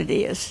state what it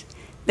is.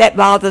 That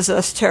bothers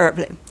us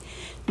terribly.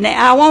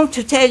 Now, I want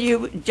to tell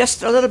you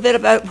just a little bit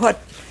about what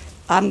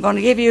I'm going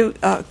to give you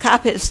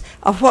copies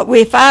of what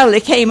we finally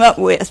came up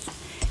with.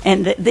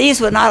 And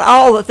these were not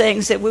all the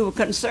things that we were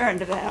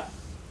concerned about.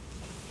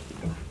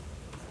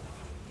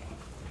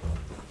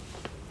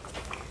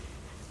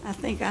 I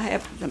think I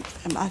have them.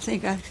 I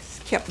think I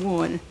kept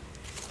one.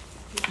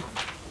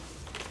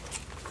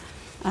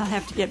 I'll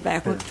have to get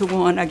back to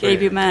one. I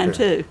gave you mine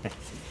too.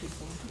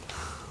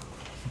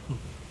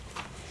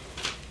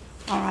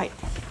 All right.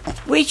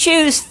 We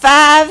choose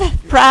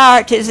 5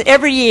 priorities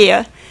every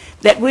year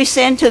that we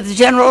send to the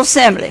General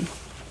Assembly,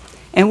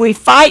 and we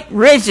fight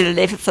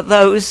rigidly for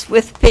those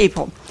with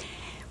people.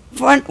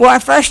 Well,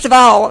 first of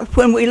all,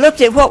 when we looked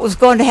at what was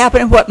going to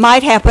happen and what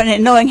might happen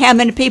and knowing how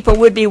many people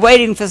would be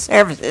waiting for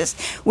services,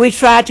 we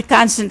tried to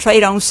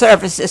concentrate on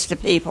services to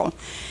people.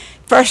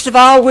 First of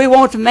all, we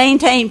want to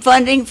maintain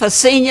funding for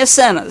senior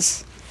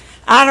centers.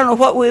 I don't know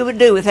what we would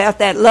do without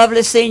that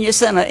lovely senior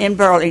center in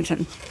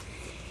Burlington.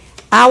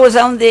 I was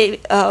on the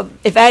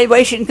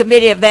evaluation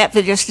committee of that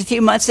for just a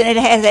few months, and it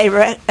has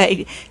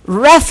a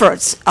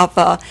reference of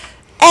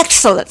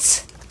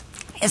excellence.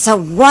 It's a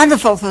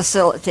wonderful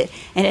facility,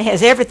 and it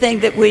has everything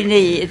that we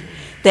need.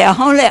 There are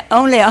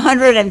only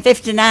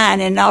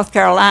 159 in North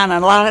Carolina,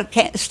 and a lot of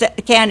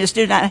counties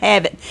do not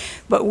have it.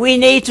 But we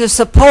need to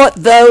support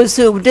those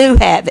who do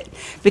have it,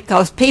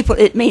 because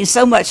it means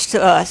so much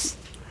to us.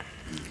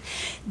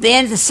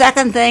 Then the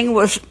second thing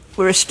was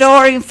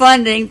restoring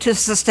funding to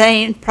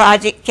sustain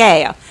Project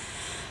CARE.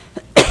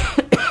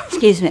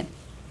 Excuse me.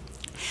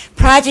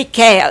 Project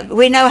CARE,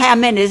 we know how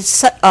many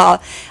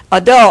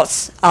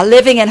adults are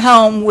living at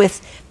home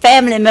with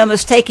family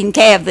members taking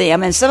care of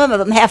them, and some of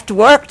them have to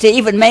work to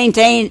even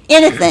maintain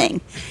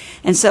anything.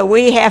 And so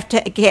we have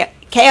to get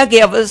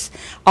caregivers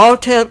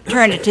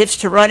alternatives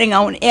to running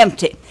on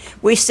empty.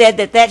 We said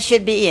that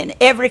should be in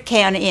every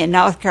county in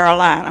North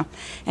Carolina,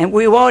 and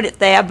we want it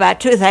there by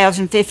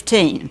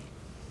 2015,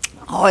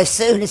 or as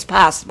soon as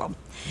possible.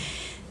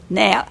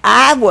 Now,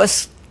 I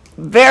was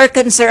very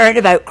concerned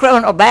about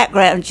criminal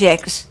background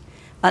checks.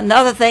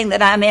 Another thing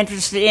that I'm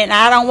interested in,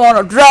 I don't want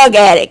a drug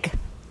addict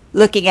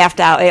looking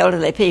after our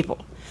elderly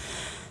people.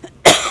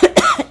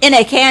 In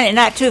a county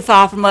not too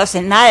far from us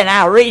and not in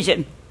our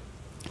region,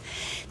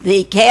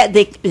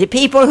 the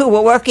people who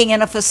were working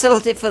in a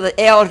facility for the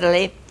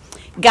elderly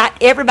got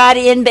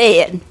everybody in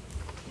bed,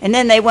 and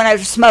then they went out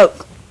to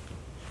smoke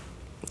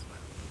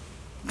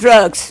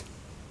drugs.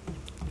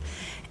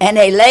 And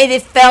a lady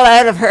fell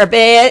out of her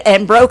bed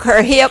and broke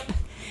her hip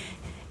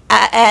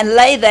and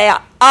lay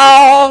there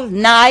all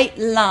night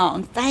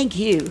long. Thank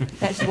you.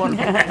 That's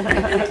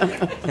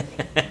wonderful.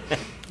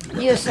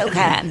 You're so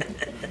kind.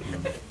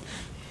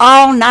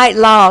 All night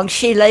long,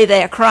 she lay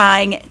there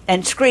crying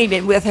and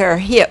screaming with her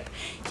hip.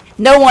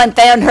 No one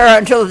found her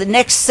until the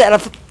next set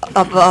of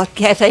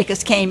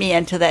caretakers came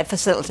into that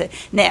facility.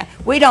 Now,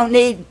 we don't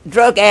need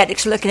drug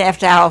addicts looking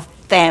after our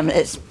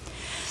families.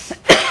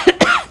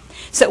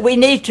 So we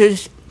need to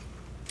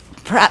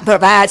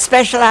provide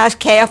specialized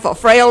care for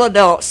frail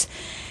adults,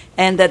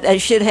 and that they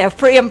should have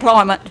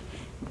pre-employment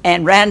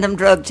and random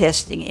drug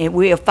testing, and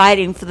we are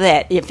fighting for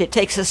that. If it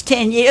takes us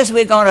 10 years,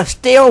 we're going to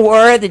still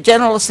worry the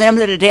General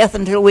Assembly to death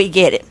until we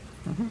get it.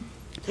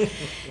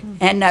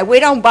 And we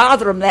don't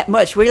bother them that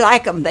much. We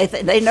like them.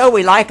 They know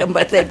we like them,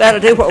 but they better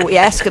do what we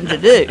ask them to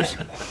do.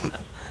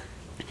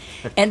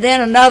 And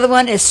then another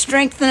one is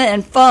strengthen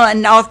and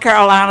fund North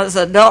Carolina's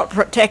adult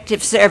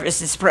protective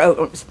services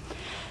programs.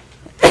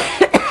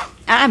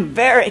 I'm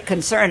very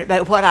concerned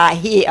about what I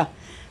hear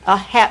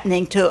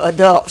happening to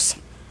adults.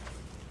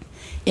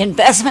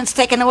 Investments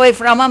taken away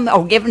from them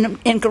or given them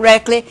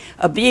incorrectly,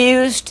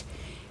 abused.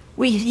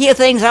 We hear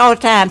things all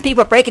the time.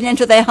 People breaking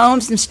into their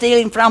homes and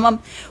stealing from them.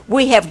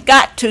 We have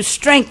got to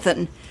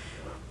strengthen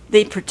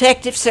the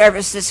protective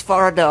services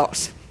for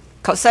adults,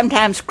 because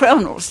sometimes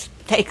criminals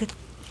take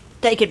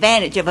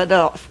advantage of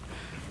adults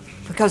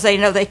because they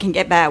know they can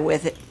get by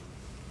with it.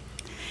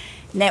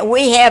 Now,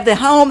 we have the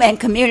Home and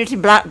Community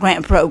Block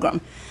Grant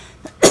Program.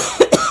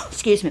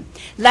 Excuse me.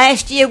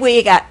 Last year,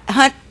 we got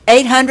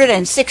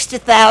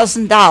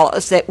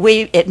 $860,000 that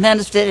we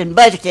administered and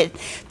budgeted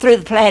through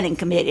the Planning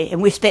Committee,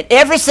 and we spent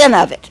every cent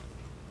of it.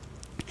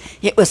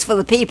 It was for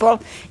the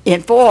people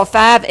in 4 or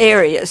 5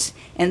 areas,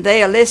 and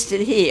they are listed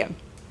here.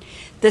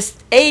 This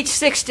age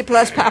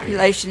 60-plus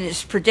population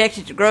is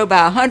projected to grow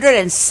by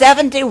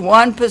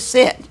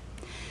 171%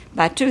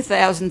 by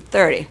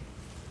 2030.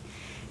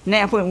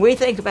 Now, when we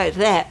think about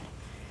that,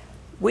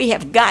 we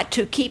have got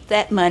to keep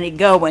that money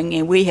going,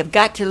 and we have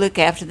got to look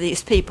after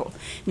these people.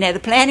 Now, the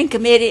Planning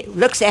Committee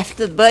looks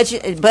after the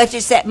budget, it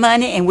budgets that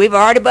money, and we've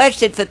already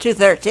budgeted for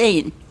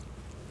 2013.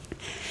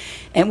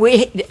 And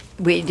we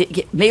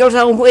get Meals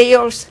on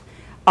Wheels,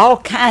 all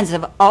kinds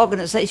of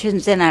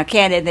organizations in our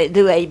county that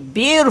do a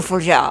beautiful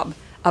job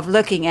of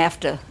looking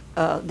after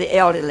the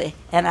elderly,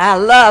 and I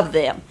love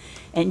them.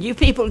 And you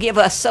people give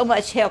us so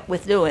much help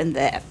with doing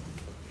that.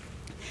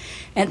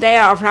 And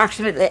there are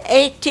approximately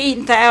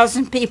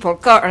 18,000 people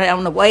currently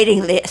on the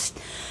waiting list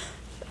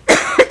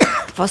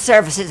for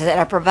services that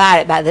are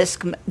provided by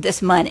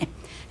this money.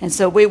 And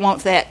so we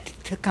want that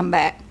to come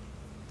back.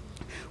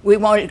 We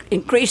want it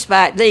increased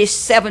by at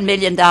least $7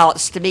 million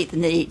to meet the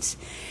needs.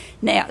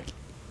 Now,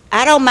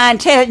 I don't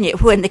mind telling you,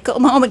 when the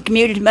home and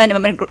community money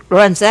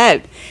runs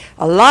out,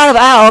 a lot of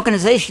our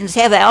organizations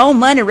have their own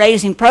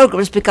money-raising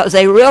programs because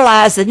they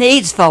realize the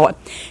needs for it.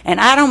 And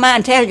I don't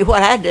mind telling you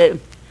what I do.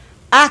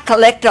 I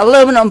collect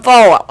aluminum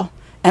foil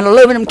and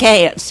aluminum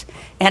cans,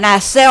 and I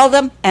sell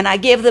them, and I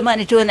give the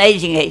money to an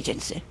aging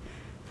agency.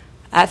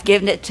 I've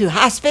given it to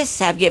hospice,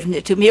 I've given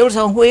it to Meals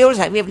on Wheels,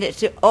 I've given it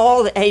to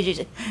all the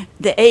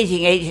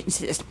aging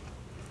agencies.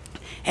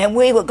 And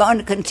we were going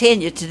to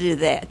continue to do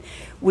that.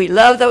 We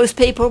love those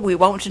people. We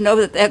want to know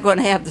that they're going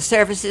to have the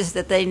services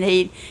that they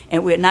need,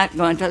 and we're not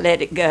going to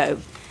let it go.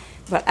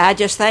 But I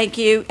just thank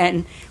you.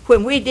 And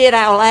when we did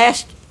our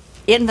last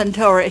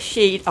inventory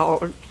sheet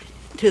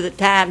to the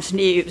Times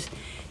News,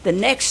 the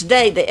next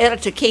day the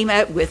editor came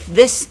out with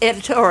this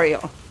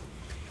editorial,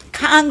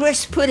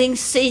 Congress Putting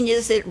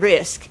Seniors at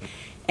Risk.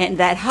 And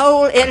that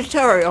whole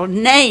editorial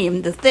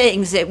named the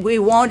things that we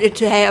wanted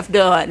to have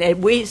done.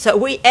 And so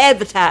we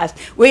advertise.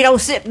 We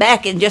don't sit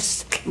back and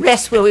just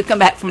rest when we come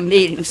back from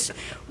meetings.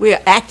 We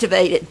are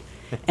activated,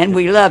 and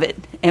we love it.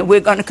 And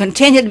we're going to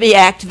continue to be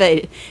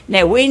activated.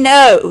 Now, we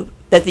know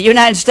that the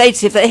United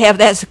States, if they have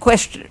that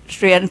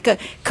sequestration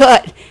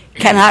cut,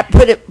 cannot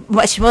put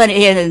much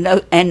money in.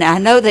 And I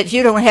know that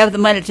you don't have the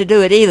money to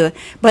do it either.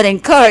 But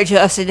encourage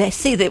us to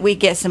see that we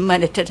get some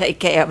money to take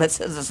care of us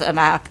in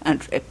our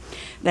country.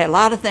 There are a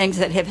lot of things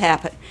that have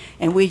happened,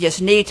 and we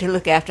just need to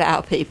look after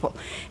our people.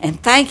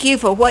 And thank you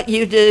for what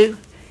you do.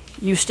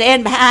 You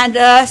stand behind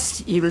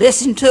us, you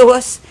listen to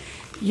us,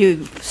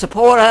 you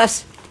support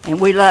us, and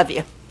we love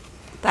you.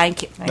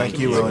 Thank you. Thank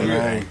you, Willie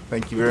Mae.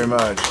 Thank you very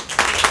much.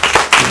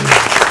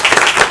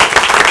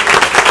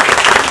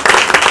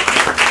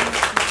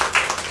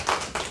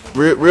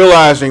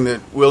 Realizing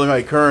that Willie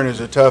Mae Curran is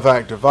a tough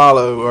act to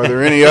follow, are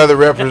there any other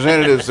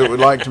representatives that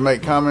would like to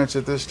make comments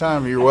at this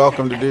time? You're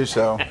welcome to do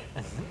so.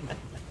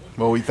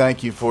 Well, we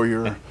thank you for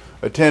your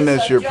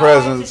attendance, your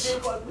presence.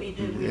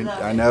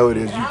 I know it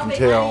is, you can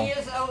tell. I'll be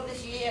 90 years old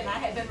this year, and I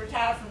have been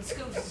retired from the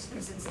school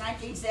system since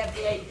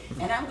 1978,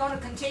 and I'm going to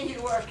continue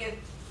to work it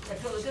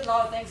until the good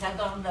Lord thinks I've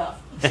done enough.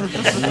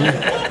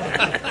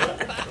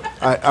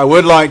 I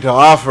would like to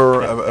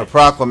offer a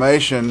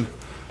proclamation.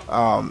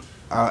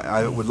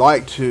 I would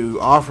like to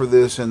offer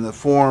this in the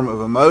form of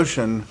a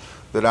motion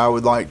that I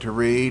would like to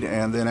read,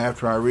 and then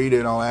after I read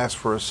it, I'll ask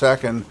for a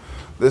second.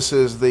 This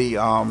is the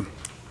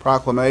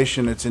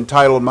proclamation. It's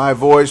entitled My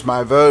Voice,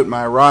 My Vote,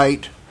 My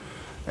Right,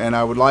 and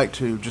I would like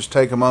to just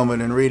take a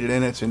moment and read it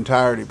in its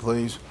entirety,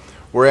 please.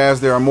 Whereas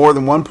there are more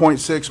than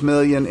 1.6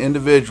 million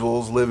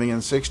individuals living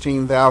in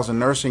 16,000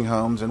 nursing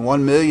homes and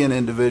 1 million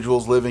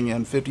individuals living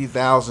in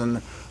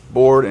 50,000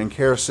 board and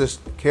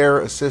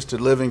care-assisted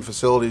living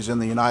facilities in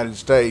the United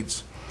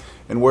States,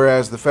 and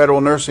whereas the Federal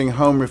Nursing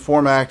Home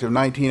Reform Act of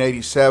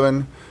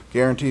 1987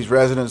 guarantees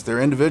residents their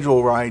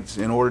individual rights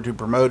in order to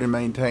promote and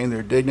maintain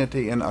their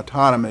dignity and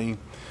autonomy,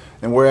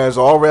 and whereas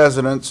all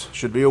residents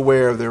should be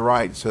aware of their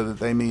rights so that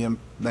they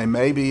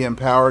may be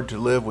empowered to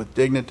live with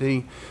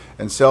dignity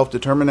and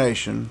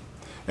self-determination,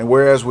 and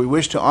whereas we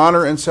wish to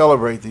honor and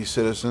celebrate these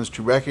citizens,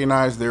 to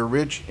recognize their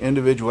rich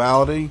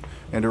individuality,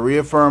 and to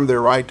reaffirm their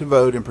right to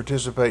vote and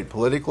participate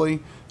politically,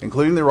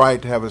 including the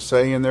right to have a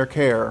say in their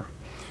care,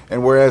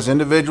 and whereas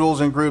individuals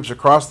and groups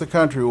across the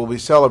country will be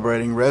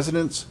celebrating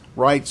Residents'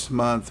 Rights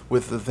Month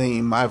with the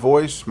theme, My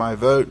Voice, My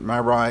Vote, My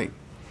Right,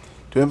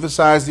 to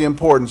emphasize the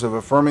importance of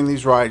affirming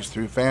these rights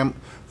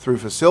through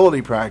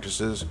facility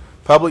practices,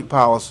 public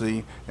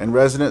policy, and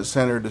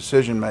resident-centered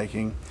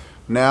decision-making.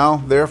 Now,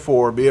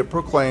 therefore, be it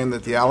proclaimed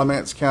that the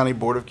Alamance County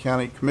Board of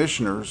County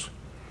Commissioners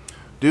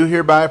do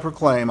hereby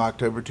proclaim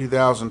October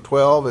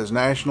 2012 as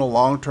National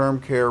Long-Term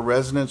Care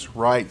Residents'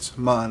 Rights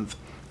Month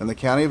in the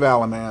County of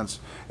Alamance,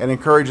 and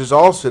encourages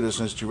all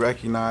citizens to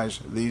recognize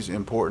these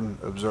important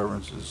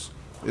observances.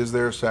 Is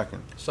there a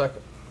second?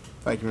 Second.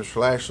 Thank you, Mr.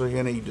 Lashley.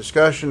 Any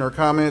discussion or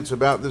comments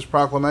about this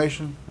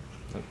proclamation?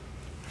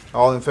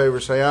 All in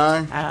favor say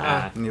aye.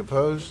 Aye. Any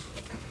opposed?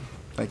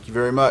 Thank you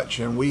very much.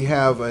 And we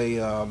have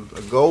a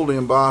gold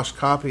embossed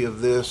copy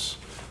of this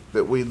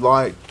that we'd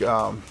like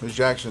Ms.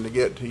 Jackson to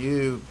get to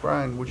you.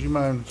 Brian, would you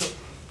mind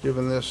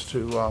giving this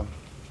to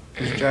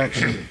Ms.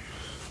 Jackson?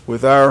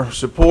 With our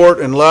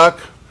support and luck,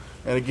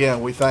 and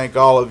again, we thank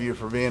all of you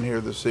for being here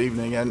this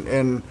evening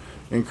and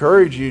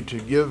encourage you to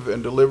give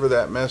and deliver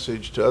that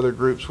message to other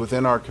groups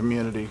within our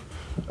community,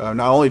 not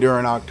only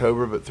during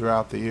October, but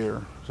throughout the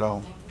year.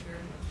 So,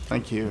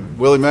 thank you.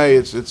 Willie Mae,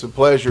 it's a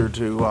pleasure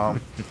to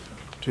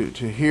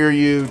hear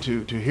you,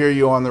 to hear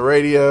you on the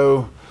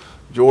radio.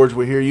 George,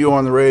 we hear you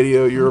on the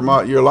radio. You're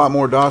a lot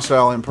more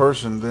docile in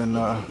person than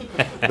on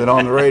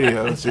the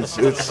radio.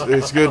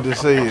 It's good to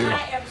see you.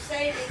 I am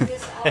saving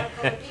this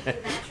article. People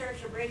in that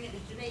church are bringing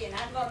it to me, and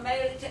I'm going to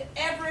mail it to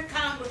every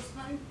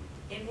congressman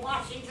in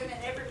Washington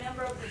and every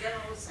member of the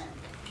General Assembly.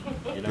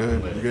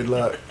 Good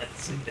luck.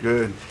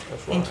 Good.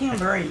 And Kim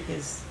Berry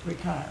is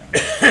retiring. I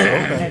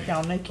don't know if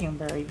y'all know Kim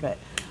Berry, but,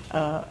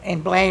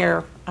 and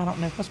Blair, I don't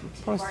know what's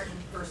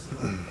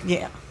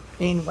yeah.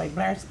 Anyway,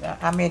 Blair's,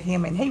 I met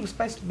him, and he was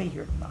supposed to be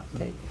here tonight,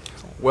 too.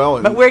 So.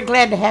 Well, But we're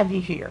glad to have you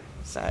here,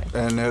 so.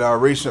 And at our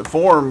recent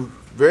forum,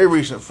 very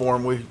recent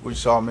forum, we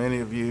saw many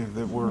of you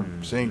that we're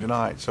seeing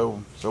tonight.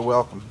 So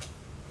welcome.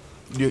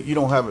 You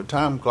don't have a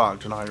time clock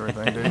tonight or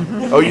anything, do you?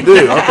 Oh, you do?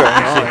 Okay. All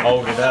right.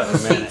 Hold it up a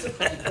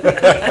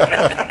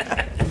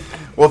minute.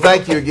 Well,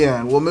 thank you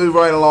again. We'll move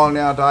right along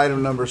now to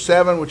item number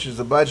 7, which is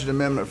the budget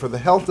amendment for the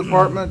health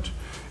department.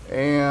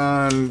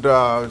 And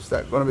is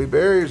that going to be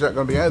Barry? Is that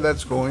going to be?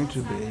 That's going to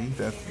be.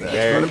 That's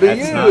going to be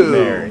that's you. Not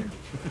Barry.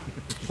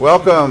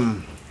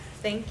 Welcome.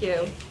 Thank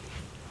you.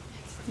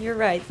 You're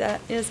right. That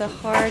is a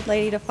hard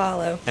lady to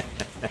follow.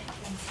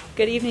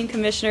 Good evening,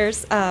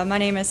 Commissioners. My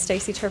name is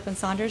Stacy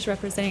Turpin-Saunders,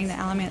 representing the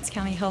Alamance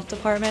County Health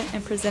Department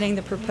and presenting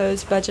the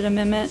proposed budget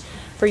amendment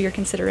for your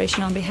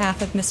consideration on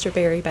behalf of Mr.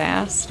 Barry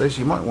Bass.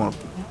 Stacy, you might want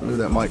to move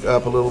that mic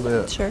up a little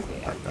bit. Sure.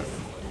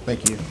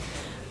 Thank you.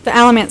 The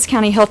Alamance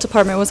County Health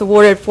Department was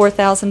awarded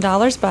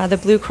 $4,000 by the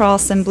Blue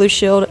Cross and Blue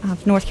Shield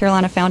of North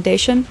Carolina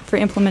Foundation for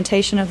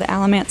implementation of the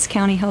Alamance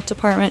County Health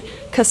Department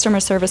Customer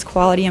Service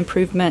Quality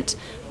Improvement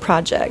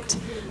Project.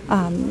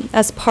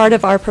 As part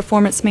of our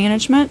performance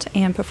management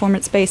and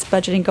performance-based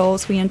budgeting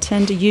goals, we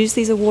intend to use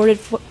these awarded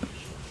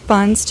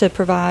funds to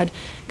provide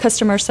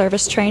customer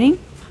service training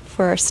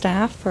for our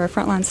staff, for our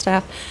frontline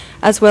staff,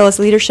 as well as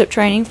leadership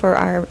training for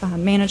our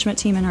management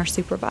team and our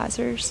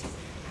supervisors.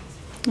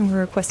 And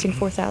we're requesting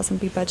 $4,000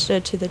 be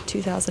budgeted to the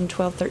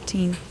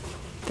 2012-13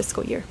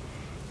 fiscal year.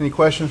 Any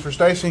questions for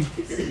Stacy?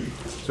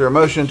 Is there a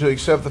motion to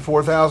accept the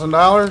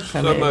 $4,000?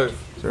 So moved.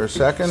 Is there a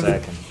second?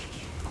 Second.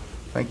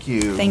 Thank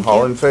you. Thank All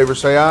you. in favor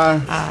say aye.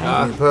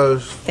 Aye. Any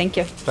opposed? Thank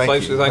you. Thank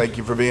Stacy, you. thank Thank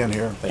you for being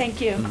here. Thank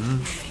you.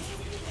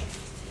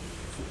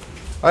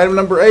 Item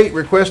number 8,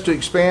 request to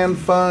expend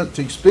funds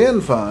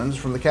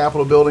from the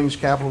Capitol Buildings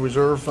Capital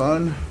Reserve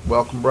Fund.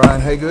 Welcome,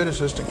 Brian Haygood,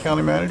 Assistant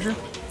County Manager.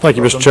 Thank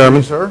you, Welcome Mr.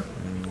 Chairman. to you, sir.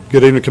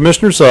 Good evening,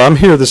 Commissioners. I'm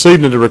here this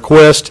evening to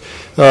request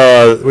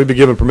we've been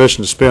given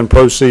permission to spend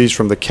proceeds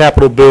from the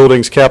Capitol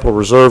Buildings Capital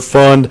Reserve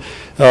Fund.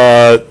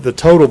 The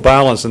total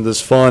balance in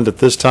this fund at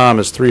this time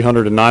is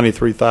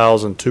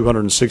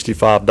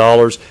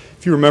 $393,265.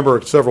 If you remember,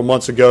 several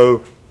months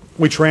ago,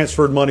 we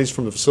transferred monies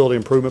from the facility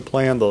improvement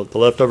plan, the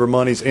leftover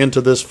monies,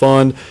 into this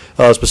fund,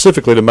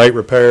 specifically to make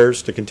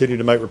repairs, to continue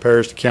to make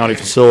repairs to county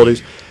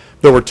facilities.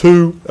 There were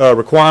two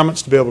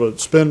requirements to be able to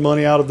spend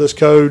money out of this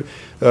code.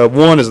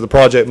 One is the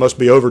project must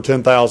be over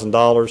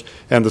 $10,000,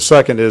 and the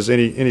second is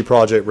any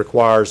project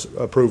requires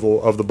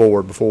approval of the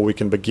board before we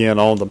can begin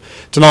on them.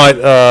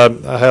 Tonight,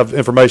 I have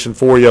information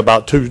for you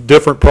about two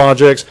different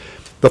projects.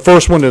 The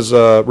first one is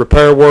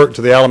repair work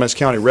to the Alamance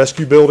County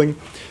Rescue Building.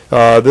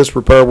 This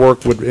repair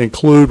work would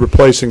include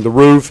replacing the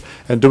roof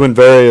and doing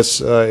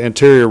various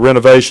interior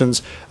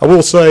renovations. I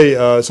will say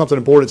something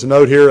important to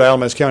note here.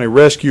 Alamance County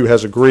Rescue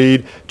has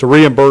agreed to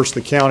reimburse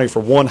the county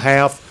for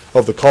 1/2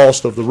 of the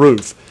cost of the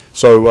roof.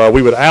 So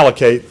we would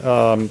allocate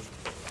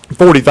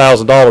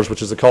 $40,000,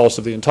 which is the cost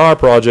of the entire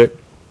project,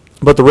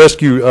 but the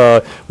rescue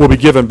will be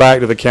given back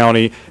to the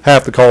county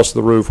half the cost of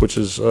the roof, which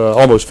is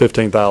almost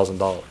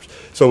 $15,000.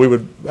 So we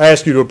would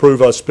ask you to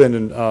approve us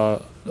spending a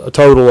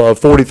total of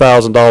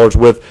 $40,000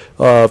 with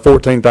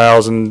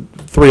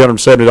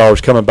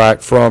 $14,370 coming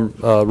back from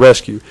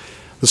rescue.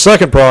 The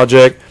second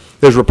project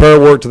is repair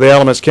work to the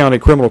Alamance County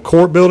Criminal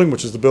Court Building,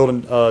 which is the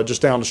building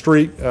just down the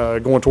street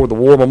going toward the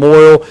War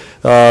Memorial.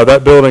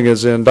 That building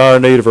is in dire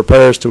need of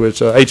repairs to its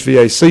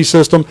HVAC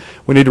system.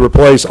 We need to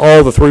replace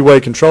all the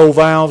three-way control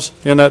valves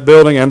in that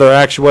building and their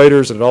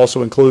actuators, and it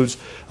also includes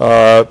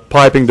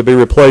piping to be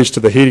replaced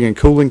to the heating and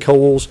cooling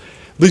coils.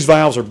 These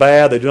valves are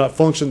bad. They do not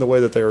function the way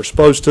that they are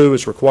supposed to.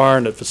 It's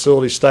requiring that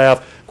facility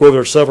staff go over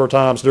there several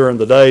times during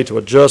the day to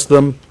adjust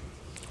them.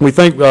 We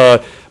think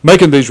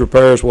making these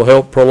repairs will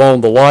help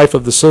prolong the life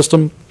of the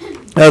system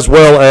as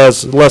well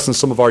as lessen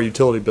some of our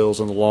utility bills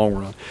in the long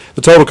run.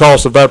 The total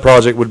cost of that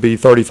project would be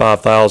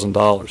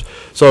 $35,000.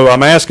 So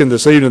I'm asking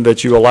this evening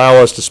that you allow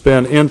us to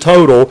spend in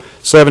total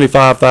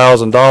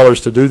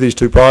 $75,000 to do these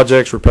two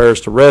projects, repairs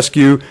to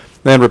rescue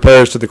and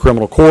repairs to the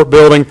criminal court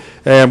building,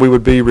 and we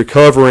would be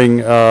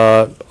recovering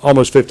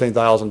almost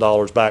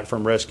 $15,000 back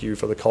from rescue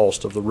for the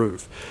cost of the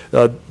roof.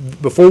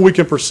 Before we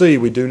can proceed,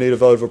 we do need a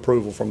vote of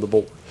approval from the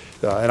board.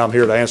 And I'm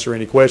here to answer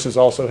any questions.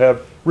 I also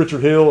have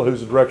Richard Hill,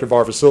 who's the director of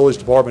our facilities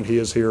department. He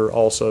is here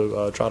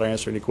also try to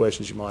answer any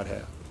questions you might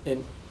have.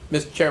 And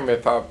Mr. Chairman,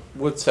 if I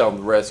would say on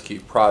the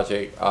rescue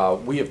project,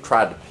 we have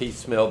tried to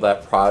piecemeal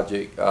that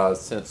project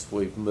since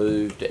we've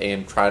moved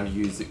and trying to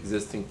use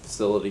existing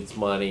facilities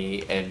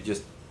money and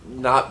just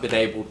not been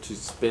able to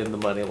spend the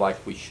money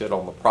like we should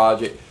on the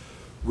project.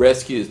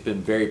 Rescue has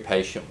been very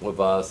patient with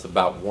us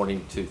about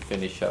wanting to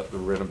finish up the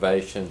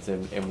renovations,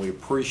 and we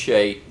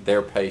appreciate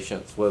their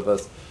patience with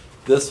us.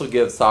 This will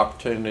give us the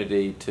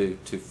opportunity to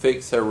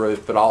fix their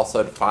roof, but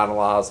also to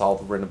finalize all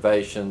the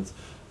renovations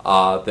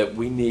that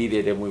we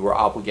needed and we were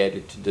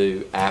obligated to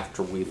do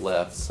after we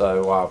left.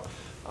 So,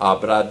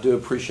 but I do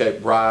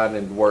appreciate Brian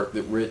and the work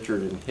that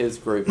Richard and his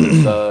group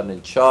has done,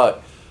 and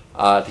Chuck,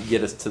 to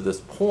get us to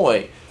this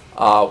point.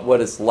 What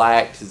has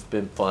lacked has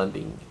been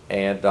funding,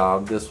 and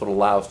this would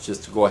allow us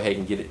just to go ahead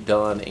and get it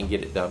done and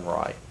get it done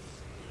right.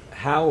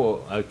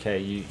 How, okay,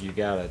 you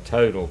got a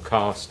total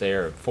cost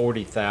there of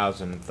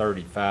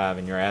 $40,035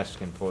 and you're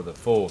asking for the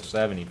full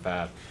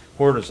 $75,000.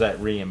 Where does that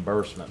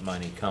reimbursement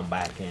money come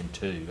back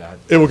into?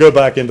 It will go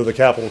back into the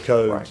capital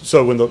code. Right.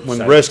 So when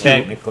so rescue,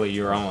 technically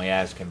you're only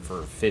asking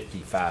for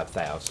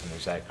 $55,000.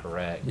 Is that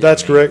correct?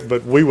 That's correct,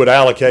 but we would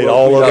allocate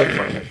all of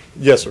it.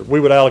 Yes, sir. We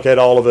would allocate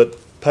all of it,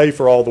 pay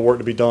for all the work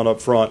to be done up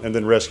front, and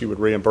then rescue would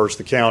reimburse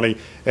the county.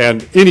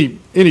 And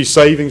any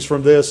savings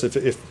from this,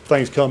 if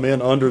things come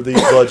in under these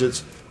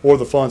budgets or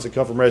the funds that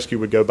come from rescue,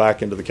 would go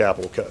back into the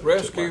capital code.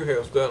 Rescue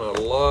has done a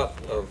lot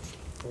of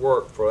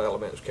work for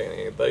Alamance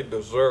County, and they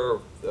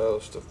deserve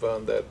us to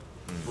fund that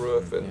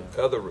roof and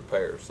other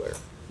repairs there.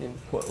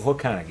 What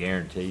kind of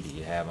guarantee do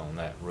you have on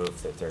that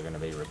roof that they're going to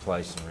be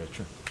replacing,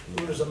 Richard?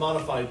 Well, there's a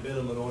modified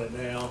minimum on it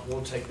now.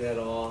 We'll take that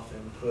off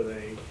and put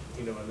a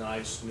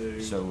nice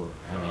new. So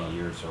how many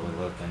years are we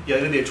looking? Yeah,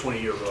 it'll be a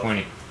 20-year roof. 20.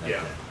 Okay.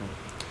 Yeah.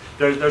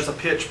 There's a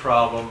pitch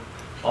problem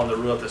on the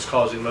roof that's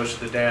causing most of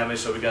the damage,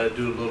 so we got to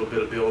do a little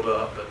bit of build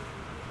up, but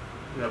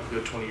we have a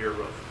good 20-year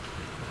roof.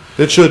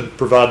 It should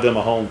provide them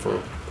a home for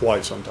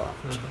quite some time.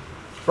 Mm-hmm.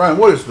 Brian,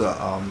 what is the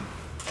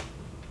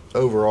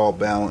overall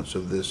balance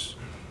of this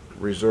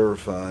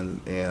reserve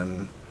fund,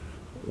 and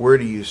where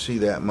do you see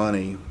that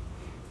money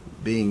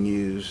being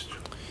used,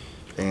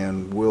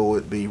 and will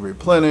it be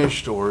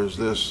replenished, or is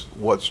this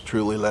what's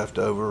truly left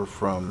over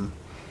from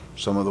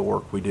some of the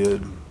work we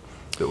did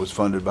that was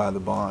funded by the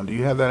bond? Do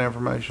you have that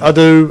information? I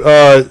do.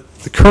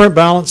 The current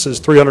balance is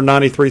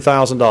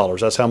 $393,000.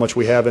 That's how much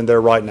we have in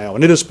there right now,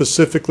 and it is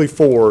specifically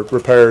for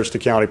repairs to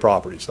county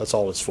properties. That's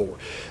all it's for.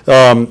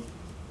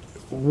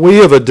 We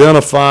have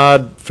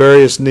identified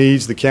various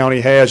needs the county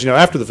has.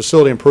 After the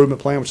facility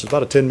improvement plan, which is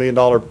about a $10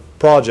 million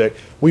project,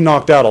 we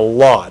knocked out a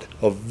lot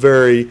of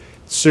very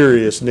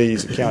serious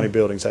needs that county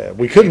buildings have.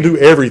 We couldn't do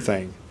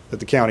everything that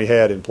the county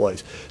had in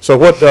place. So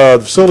what the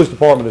facilities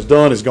department has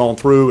done is gone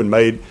through and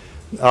made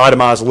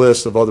itemized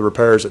lists of other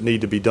repairs that need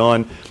to be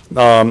done.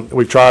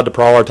 We've tried to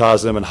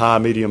prioritize them in high,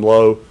 medium,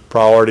 low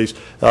priorities.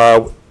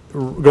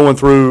 Going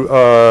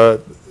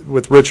through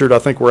with Richard, I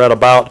think we're at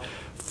about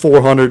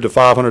 $400,000 to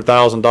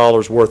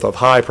 $500,000 worth of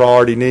high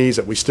priority needs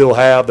that we still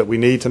have that we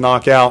need to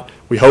knock out.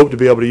 We hope to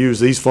be able to use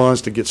these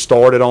funds to get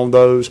started on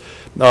those.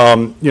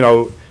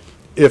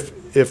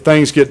 If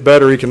things get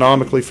better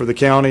economically for the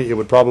county, it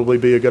would probably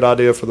be a good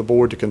idea for the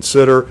board to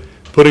consider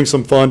putting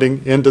some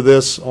funding into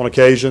this on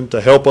occasion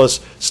to help us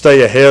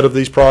stay ahead of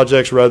these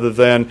projects rather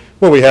than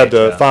where we had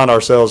to find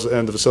ourselves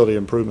in the facility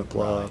improvement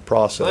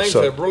process.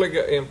 Things have really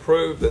got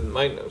improved in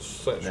maintenance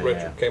since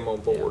Richard came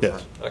on board.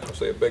 Yes. I can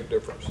see a big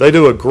difference. They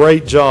do a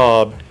great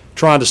job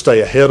trying to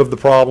stay ahead of the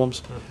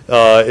problems.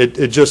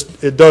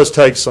 It does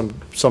take some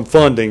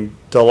funding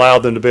to allow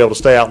them to be able to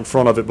stay out in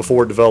front of it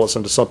before it develops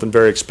into something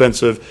very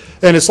expensive.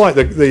 And it's like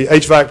the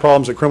HVAC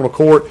problems at criminal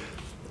court.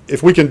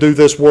 If we can do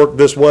this work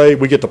this way,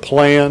 we get to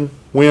plan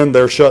when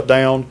they're shut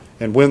down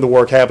and when the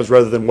work happens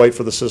rather than wait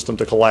for the system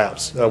to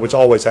collapse, which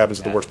always happens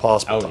at the worst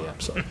possible time.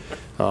 So,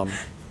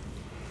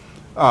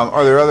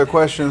 are there other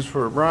questions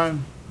for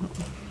Brian?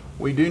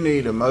 We do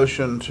need a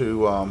motion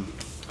to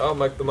I'll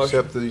make the motion.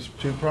 accept these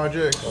two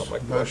projects. I'll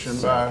make the Motion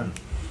motion. by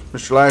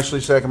Mr. Lashley,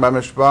 second by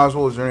Mr.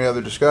 Boswell. Is there any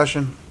other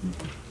discussion?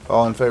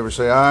 All in favor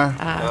say aye.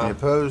 Aye. Any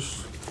opposed?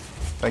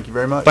 Thank you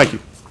very much. thank you.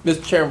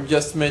 Mr. Chairman,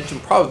 just to mention,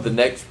 probably the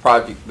next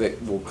project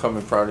that will come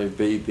in front of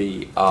you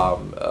be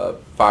the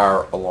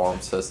fire alarm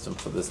system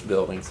for this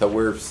building. So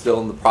we're still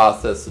in the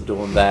process of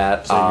doing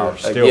that. So you're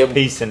still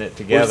piecing it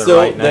together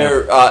right now?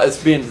 There,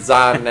 it's being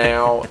designed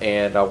now,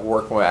 and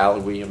working with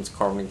Allie Williams,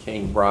 Carmen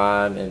King,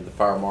 Brian, and the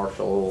fire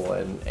marshal,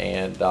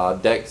 and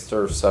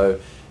Dexter. So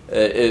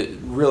it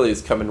really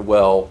is coming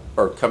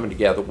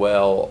together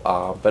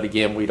well. But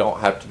again, we don't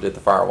have to do the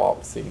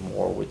firewalks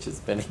anymore, which has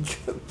been a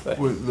good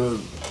thing.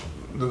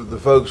 With the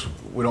folks,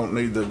 we don't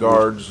need the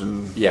guards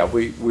and. Yeah,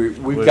 we've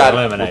got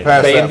it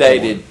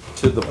band-aided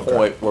to the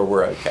point where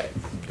we're okay.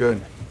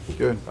 Good.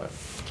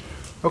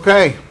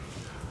 Okay.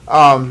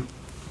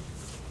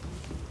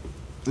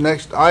 The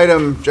next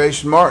item,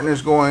 Jason Martin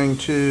is going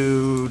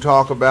to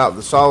talk about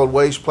the solid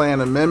waste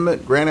plan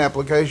amendment, grant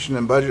application,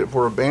 and budget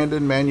for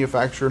abandoned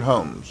manufactured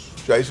homes.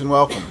 Jason,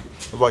 welcome.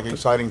 Looks like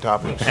exciting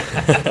topics.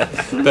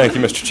 Thank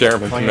you, Mr.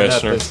 Chairman,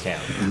 Commissioners.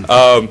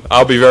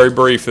 I'll be very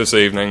brief this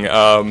evening.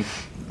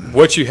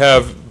 What you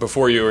have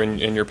before you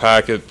in your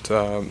packet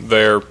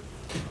there,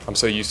 I'm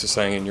so used to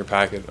saying in your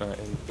packet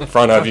in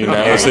front of you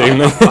now this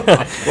evening.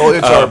 Well,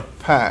 it's our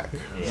pack.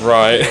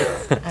 Right.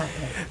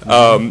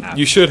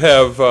 You should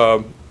have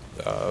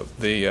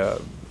the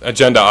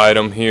agenda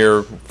item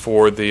here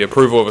for the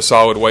approval of a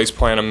solid waste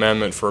plan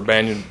amendment for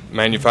abandoned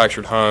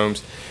manufactured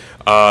homes,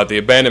 the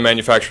abandoned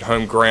manufactured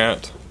home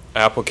grant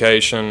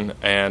application,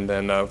 and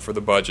then for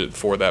the budget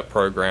for that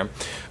program.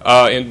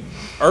 In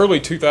early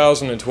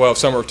 2012,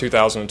 summer of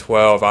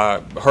 2012, I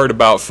heard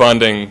about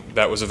funding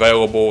that was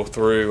available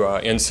through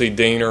NC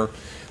Diener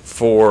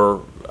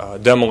for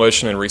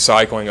demolition and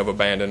recycling of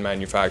abandoned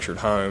manufactured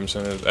homes.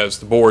 And as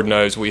the board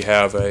knows, we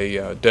have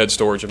a dead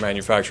storage of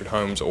manufactured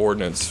homes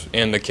ordinance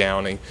in the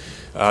county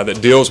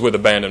that deals with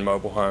abandoned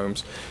mobile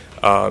homes.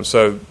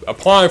 So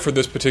applying for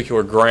this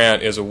particular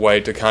grant is a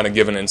way to kind of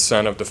give an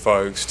incentive to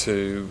folks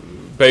to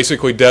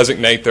basically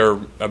designate their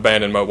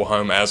abandoned mobile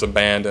home as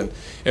abandoned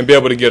and be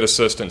able to get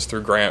assistance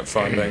through grant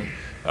funding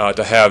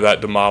to have that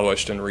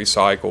demolished and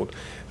recycled.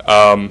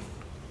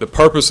 The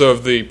purpose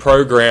of the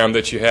program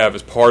that you have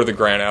as part of the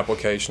grant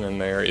application in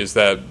there is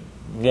that,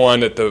 one,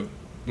 that the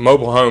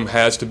mobile home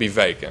has to be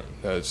vacant.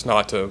 It's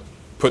not to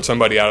put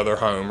somebody out of their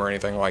home or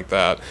anything like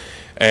that.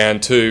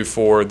 And two,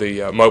 for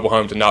the mobile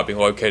home to not be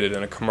located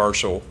in a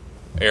commercial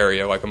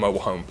area like a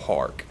mobile home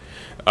park.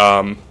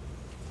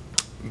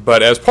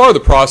 But as part of the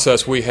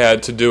process, we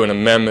had to do an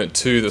amendment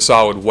to the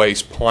solid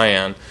waste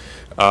plan,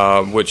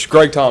 which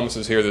Greg Thomas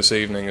is here this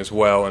evening as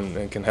well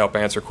and can help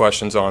answer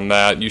questions on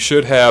that. You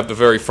should have the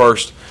very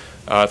first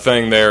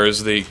thing there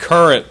is the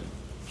current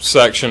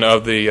section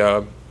of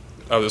the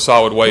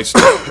solid waste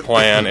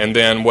plan, and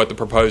then what the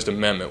proposed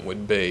amendment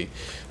would be.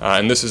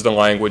 And this is the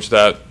language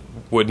that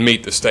would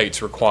meet the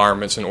state's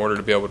requirements in order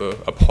to be able to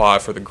apply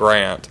for the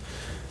grant.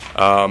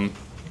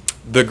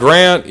 The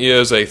grant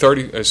is it's a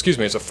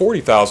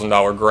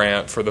 $40,000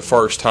 grant for the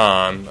first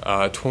time.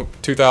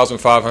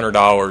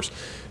 $2,500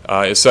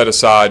 is set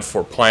aside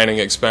for planning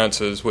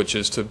expenses, which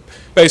is to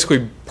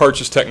basically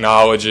purchase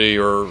technology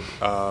or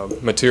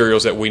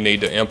materials that we need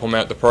to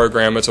implement the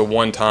program. It's a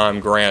one-time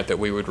grant that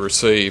we would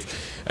receive,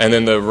 and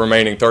then the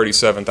remaining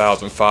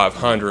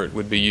 $37,500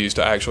 would be used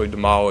to actually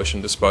demolish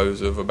and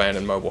dispose of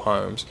abandoned mobile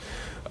homes.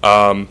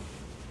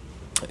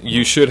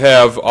 You should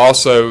have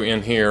also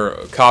in here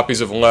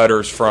copies of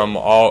letters from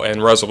all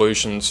and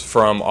resolutions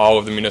from all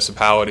of the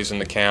municipalities in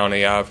the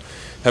county. I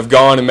have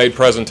gone and made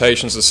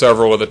presentations to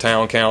several of the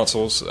town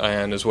councils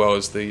and as well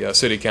as the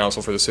city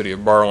council for the city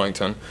of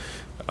Burlington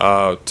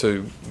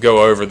to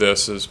go over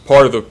this. As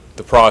part of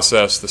the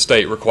process, the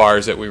state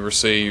requires that we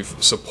receive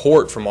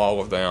support from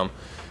all of them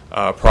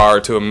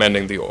prior to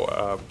amending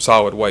the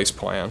solid waste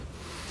plan.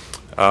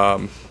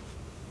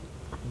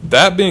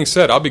 That being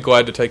said, I'll be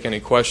glad to take any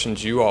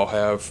questions you all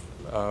have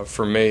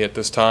for me at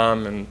this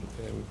time, and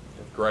if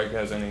Greg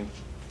has any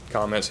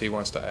comments he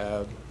wants to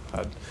add,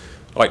 I'd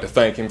like to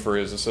thank him for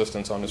his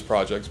assistance on this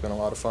project. It's been a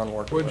lot of fun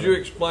working with him. Would you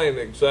explain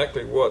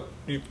exactly what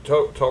you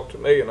talked to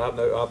me, and I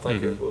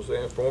think it was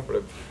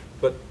informative,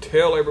 but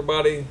tell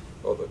everybody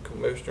or the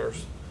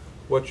commissioners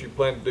what you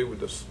plan to do with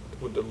this,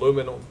 with the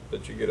aluminum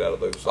that you get out of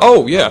those.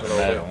 Oh, yeah.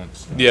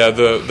 Yeah,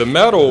 the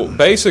metal,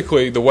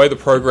 basically the way the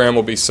program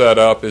will be set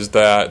up is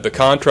that the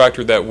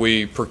contractor that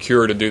we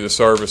procure to do the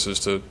services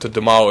to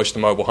demolish the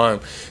mobile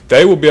home,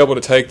 they will be able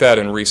to take that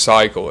and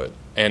recycle it.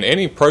 And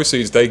any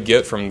proceeds they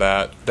get from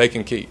that, they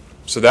can keep.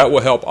 So that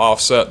will help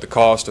offset the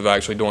cost of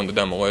actually doing the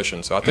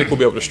demolition. So I think we'll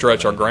be able to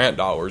stretch our grant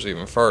dollars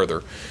even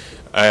further.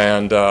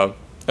 And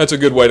that's a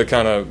good way to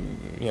kind of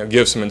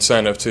give some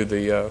incentive to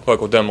the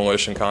local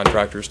demolition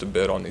contractors to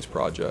bid on these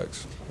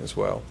projects as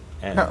well.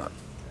 And,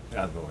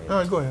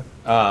 go ahead.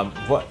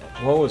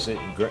 What was it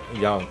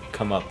y'all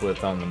come up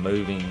with on the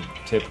moving?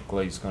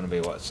 Typically, it's going to be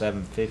what,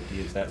 $750?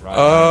 Is that right?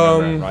 I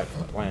remember that right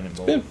from the planning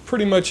board. It's been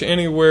pretty much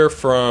anywhere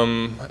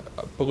from,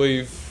 I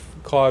believe,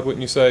 Claude,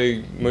 wouldn't you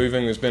say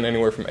moving has been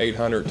anywhere from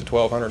 $800 to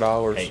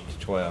 $1,200? 8 to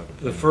 12.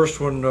 The first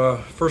one,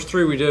 first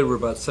three we did were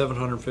about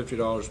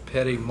 $750.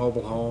 Petty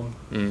Mobile Home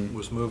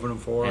was moving them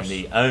for us.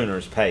 And the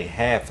owners pay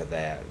half of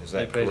that. Is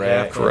that They paid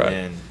correct? half. Correct.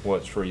 And then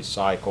what's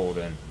recycled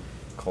and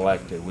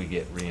collected, we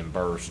get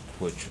reimbursed,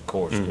 which of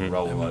course will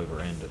roll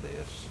over into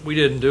this. We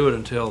didn't do it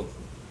until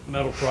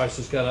metal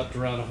prices got up to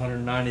around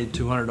 $190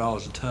 to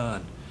 $200 a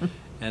ton.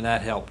 and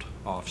that helped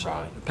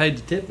offset. Paid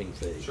the tipping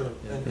fee. Sure.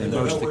 In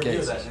most of the nowhere near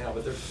cases. that now,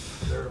 but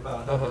they're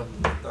about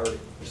 130.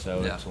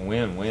 So Yeah. it's a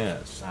win-win.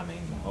 I mean,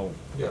 the whole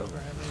program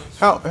is.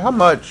 How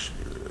much,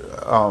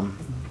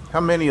 how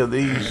many of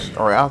these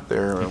are out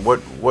there, and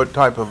what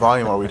type of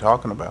volume are we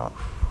talking about?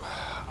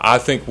 I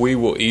think we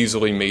will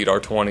easily meet our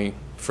 20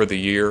 for the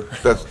year.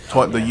 That's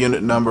the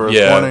unit number of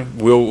Yeah,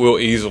 20? we'll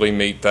easily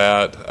meet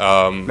that.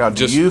 Now,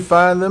 do you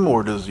find them,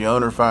 or does the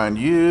owner find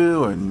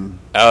you? And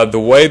The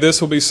way this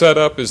will be set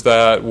up is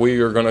that we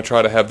are going to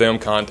try to have them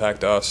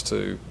contact us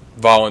to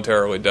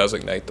voluntarily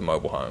designate the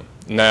mobile home.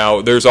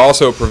 Now, there's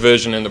also a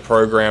provision in the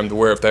program to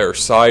where if they are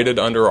cited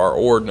under our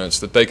ordinance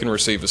that they can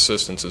receive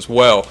assistance as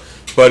well,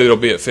 but it'll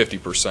be at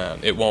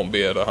 50%. It won't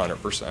be at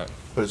 100%.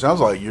 But it sounds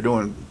like you're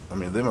doing,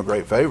 them a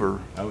great favor.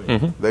 Oh, yeah.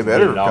 They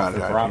better Get it off the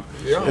contact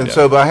property. you. And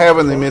so by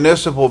having the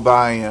municipal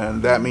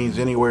buy-in, that means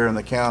anywhere in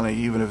the county,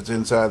 even if it's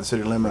inside the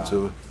city limits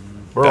of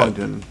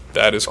Burlington,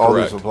 That is all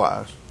correct. this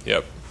applies.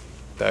 Yep,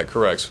 that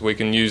corrects. We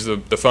can use the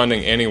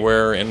funding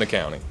anywhere in the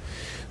county.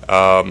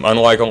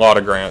 Unlike a lot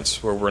of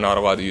grants where we're not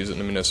allowed to use it in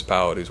the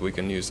municipalities, we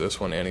can use this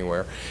one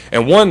anywhere.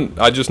 And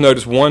I just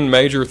noticed one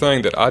major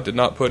thing that I did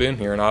not put in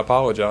here, and I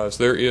apologize.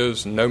 There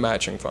is no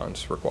matching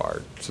funds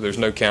required, so there's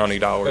no county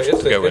dollars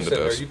to go into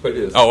this.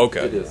 Oh,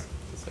 okay. It is.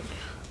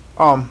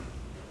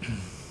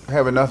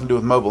 Having nothing to do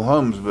with mobile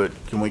homes, but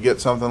can we get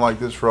something like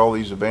this for all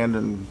these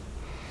abandoned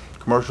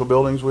commercial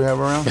buildings we have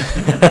around?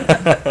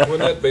 Wouldn't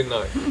that be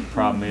nice?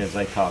 Problem is,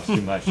 they cost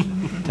too much to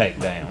take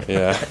down.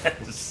 Yeah.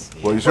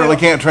 Well, you certainly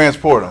can't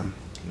transport them.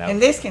 No.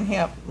 And this can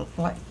help,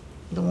 like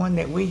the one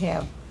that we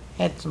have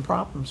had some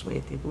problems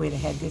with. If we'd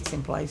have had this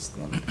in place,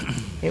 then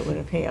it would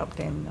have helped.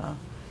 And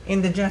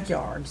in the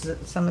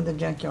junkyards, some of the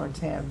junkyards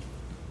have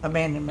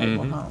abandoned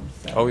mobile homes.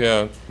 So. Oh,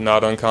 yeah,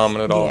 not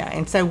uncommon at all. Yeah,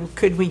 and so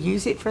could we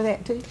use it for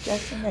that too,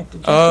 Jackson, at the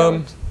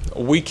junkyards?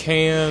 We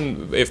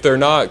can, if they're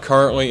not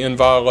currently in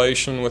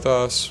violation with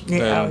us, Yeah,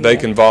 then they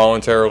can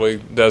voluntarily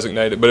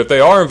designate it. But if they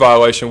are in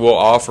violation, we'll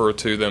offer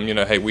to them,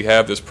 hey, we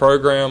have this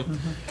program,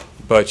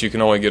 but you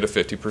can only get a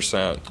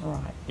 50%.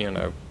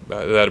 Right.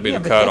 That'll be Yeah,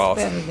 the but cutoff.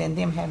 that's better than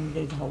them having to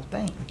do the whole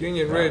thing.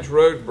 Union Ridge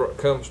Road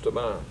comes to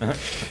mind.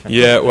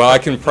 Yeah, well, I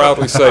can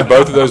proudly say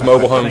both of those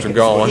mobile homes are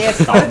gone. Yes,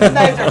 both of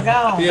those are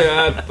gone.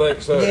 Yeah, I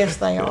think so. Yes,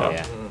 they are.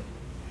 Yeah.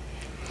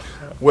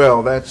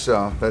 Well, that's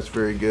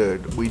very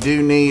good. We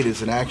do need,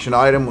 as an action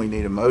item, we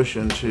need a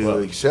motion to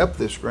accept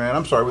this grant.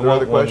 I'm sorry, were there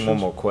other questions? One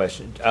more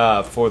question.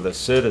 For the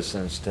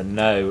citizens to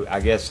know,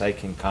 I guess they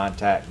can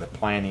contact the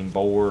planning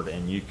board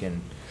and you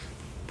can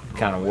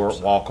kind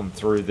of walk them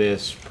through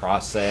this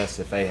process.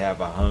 If they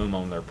have a home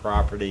on their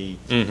property,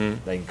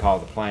 they can call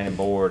the planning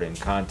board and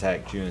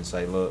contact you and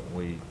say, look,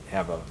 we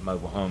have a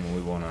mobile home and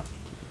we want to.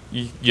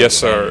 Yes,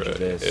 sir.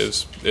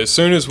 As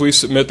soon as we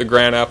submit the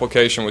grant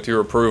application with your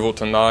approval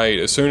tonight,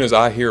 as soon as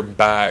I hear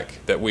back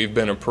that we've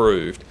been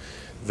approved,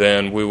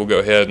 then we will go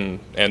ahead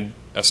and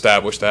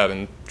establish that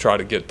and try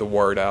to get the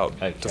word out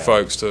to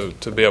folks to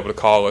be able to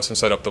call us and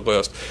set up the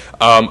list.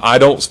 I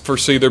don't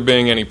foresee there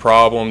being any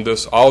problem.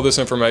 All this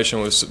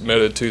information was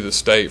submitted to the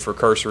state for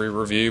cursory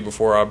review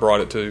before I brought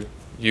it to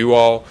you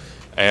all,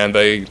 and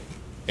they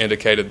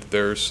indicated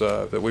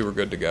that that we were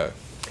good to go.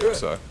 Good.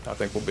 So I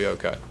think we'll be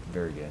okay.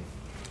 Very good.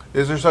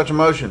 Is there such a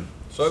motion?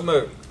 So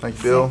moved. Thank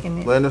you, Bill. Second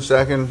it. Linda,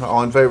 second.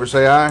 All in favor,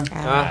 say aye.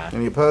 Aye.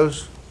 Any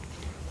opposed?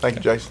 Thank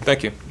you, Jason.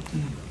 Thank you.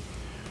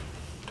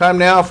 Time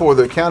now for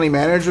the county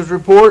manager's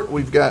report.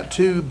 We've got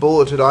two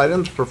bulleted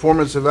items: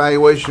 performance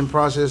evaluation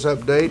process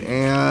update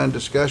and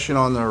discussion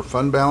on their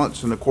fund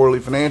balance and the quarterly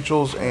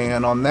financials.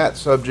 And on that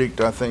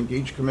subject, I think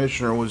each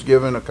commissioner was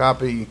given a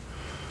copy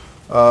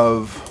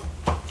of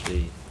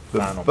The the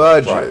final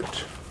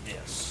budget,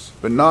 Yes.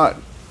 but not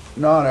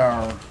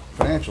our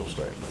financial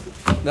statement.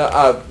 No,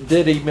 I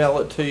did email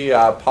it to you.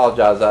 I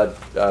apologize.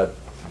 I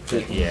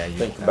didn't Yeah, you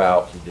think I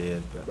about, think you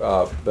did.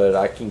 but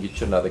I can get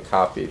you another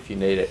copy if you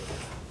need it.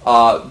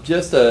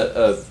 Just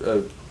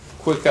a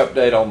quick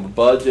update on the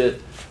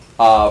budget.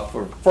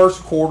 For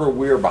first quarter,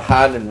 we are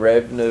behind in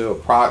revenue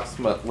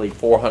approximately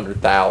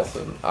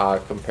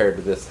 $400,000 compared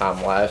to this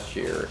time last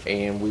year,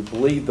 and we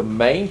believe the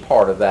main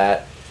part of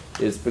that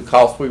is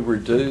because we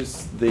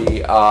reduced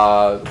the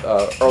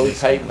early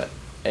payment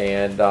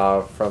and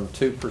from 2%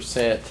 to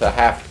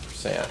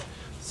 0.5%.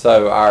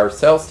 So our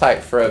sales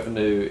tax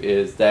revenue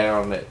is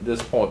down at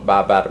this point by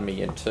about $1.2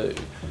 million.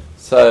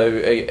 So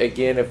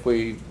again, if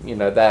we,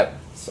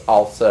 that's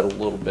offset a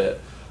little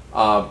bit.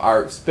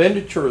 Our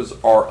expenditures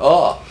are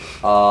up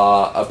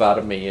about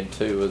 $1.2 million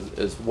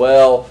as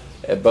well,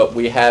 but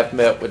we have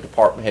met with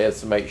department heads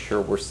to make sure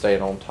we're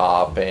staying on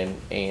top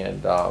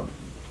and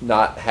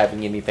not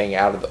having anything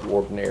out of the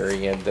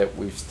ordinary, and that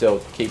we're still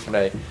keeping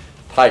a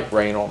tight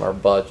rein on our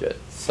budget.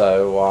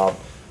 So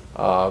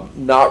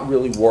not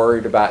really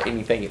worried about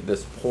anything at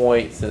this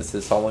point since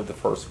it's only the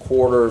first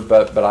quarter,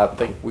 but I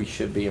think we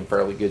should be in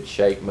fairly good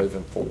shape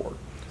moving forward.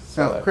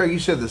 Now, Craig, you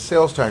said the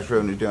sales tax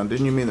revenue down.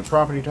 Didn't you mean the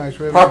property tax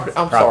revenue?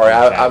 I'm sorry,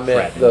 I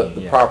meant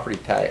the property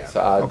tax.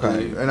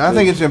 Okay, and I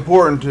think it's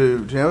important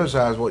to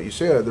emphasize what you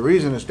said. The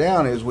reason it's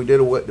down is we did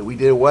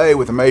away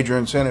with a major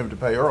incentive to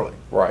pay early.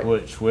 Right.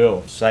 Which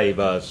will save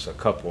us a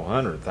couple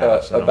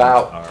 $100,000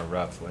 about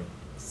roughly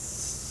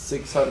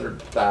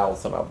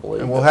 600,000, I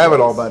believe. And we'll have it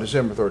all by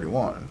December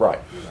 31. Right.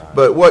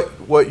 But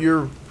what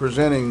you're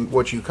presenting,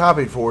 what you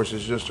copied for us,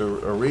 is just a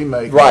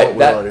remake Right. of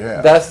what we already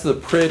have. That's the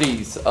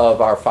pretties of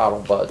our final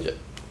budget.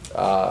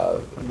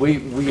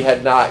 We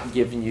had not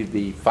given you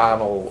the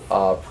final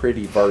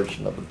pretty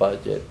version of the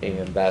budget,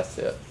 and that's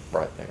it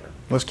right there.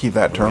 Let's keep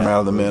that term out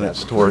of the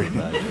minutes, Tori.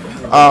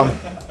 How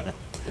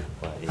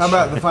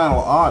about the final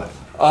audit?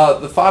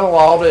 The final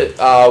audit,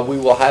 we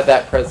will have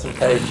that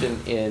presentation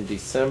in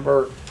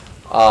December.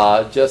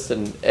 Just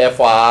an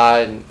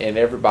FYI, and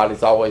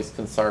everybody's always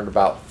concerned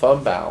about the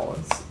fund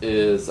balance,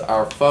 is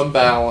our fund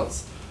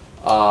balance,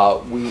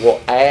 we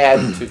will add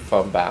to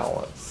fund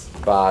balance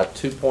by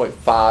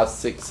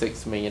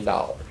 $2.566 million.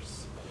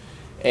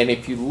 And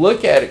if you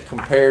look at it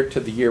compared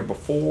to the year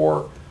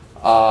before,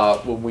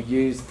 when we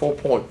used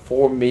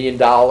 $4.4 million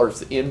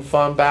in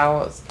fund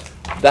balance,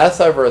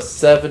 that's over a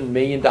 $7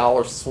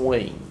 million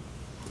swing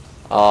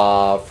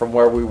from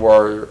where we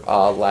were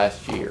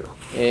last year.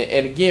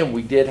 And again,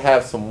 we did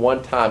have some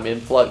one-time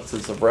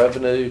influxes of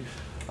revenue.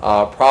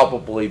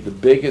 Probably the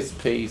biggest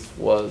piece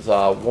was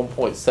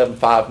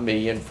 $1.75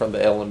 million from the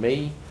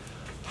LME.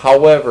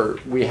 However,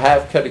 we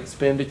have cut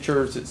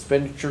expenditures.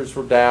 Expenditures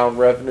were down,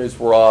 revenues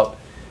were up.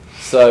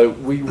 So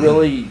we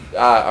really,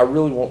 I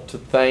really want to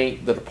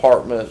thank the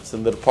departments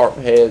and the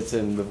department heads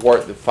and the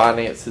work that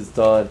finance has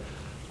done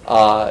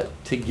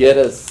to get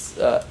us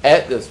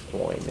at this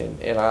point.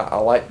 And I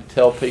like to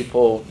tell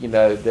people, you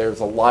know, there's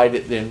a light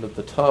at the end of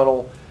the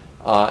tunnel,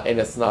 and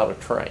it's not a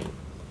train.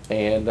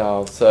 And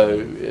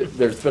so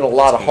there's been a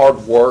lot of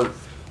hard work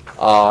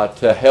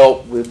to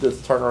help with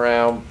this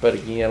turnaround. But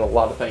again, a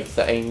lot of thanks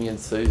to Amy and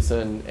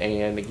Susan,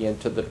 and again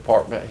to the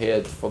department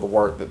heads for the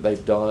work that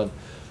they've done.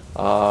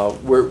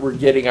 We're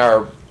getting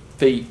our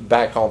feet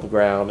back on the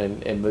ground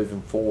and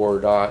moving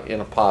forward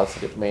in a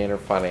positive manner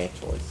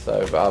financially.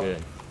 So I'm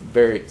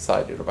very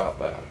excited about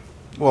that.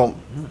 Well,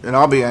 and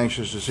I'll be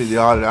anxious to see the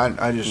audit.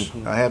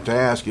 I have to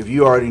ask, if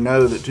you already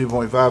know that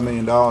 $2.5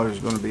 million is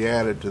going to be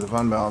added to the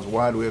fund balance,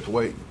 why do we have to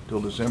wait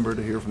till December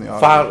to hear from the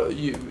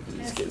auditor?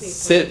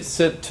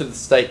 Sent to the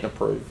state and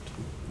approved.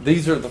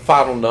 These are the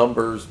final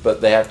numbers, but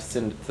they have to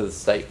send it to the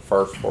state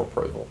first for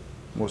approval.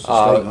 What's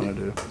the state going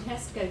to do? It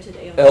has to go to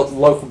the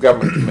Local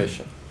Government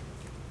Commission.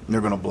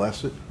 They're going to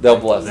bless it? They'll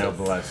bless They'll it.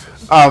 bless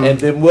us. And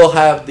then we'll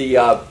have the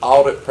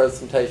audit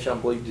presentation, I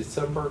believe,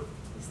 December.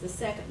 It's the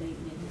second meeting.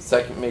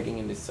 Second meeting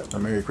in December.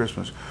 Merry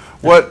Christmas.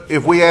 What,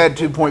 if we add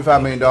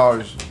 $2.5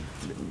 million,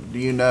 do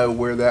you know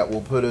where that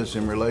will put us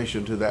in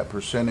relation to that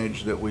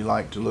percentage that we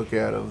like to look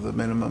at of the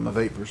minimum of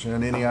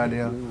 8%? Any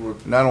idea?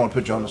 And I don't want to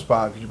put you on the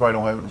spot because you probably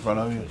don't have it in front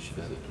of you.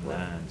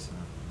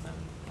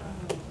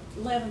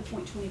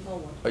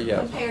 11.24 yeah.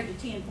 compared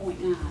to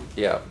 10.9.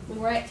 Yeah. We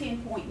were at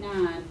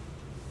 10.9,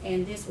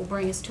 and this will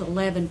bring us to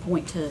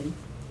 11.2.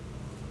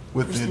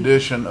 With the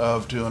addition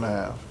of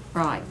 2.5.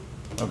 Right.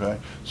 Okay.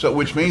 So,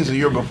 which means the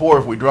year before,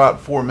 if we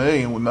dropped $4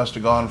 million, we must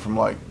have gone from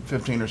like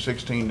 15 or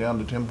 16 down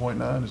to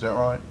 10.9. Is that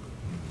right?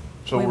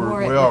 So we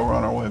are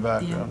on our way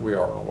back. Yeah. We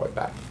are on our way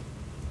back.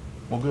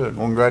 Well, good.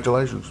 Well,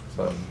 congratulations.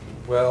 So,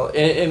 well,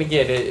 and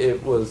again,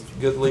 it was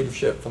good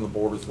leadership from the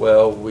board as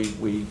well.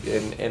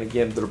 And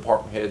again, the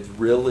department heads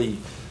really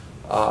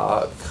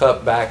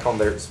cut back on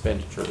their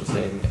expenditures,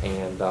 and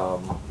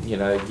you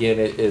know, again,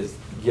 it is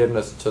getting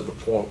us to the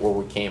point where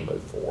we can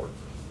move forward.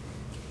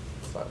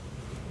 So.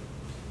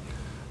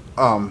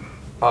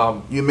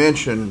 You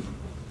mentioned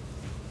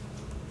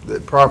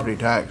that property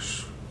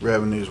tax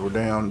revenues were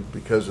down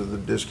because of the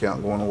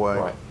discount going away.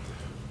 Right.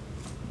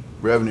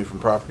 Revenue from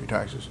property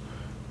taxes.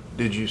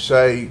 Did you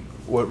say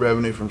what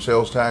revenue from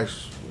sales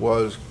tax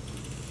was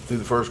through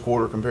the first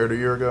quarter compared to a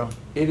year ago?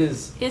 It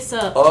is. It's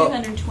up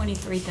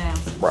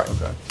 223,000. Right.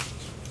 Okay.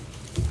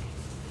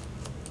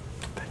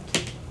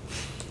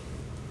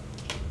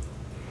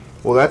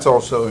 Well, that's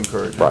also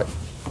encouraging. Right.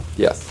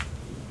 Yes.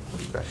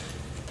 Okay.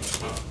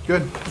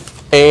 Good.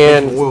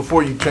 And well,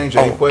 before you change,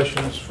 any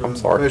questions from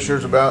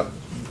commissioners about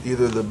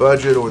either the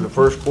budget or the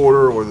first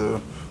quarter or the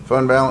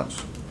fund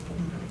balance?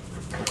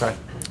 Okay.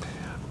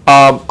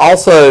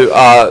 Also,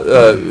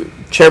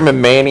 Chairman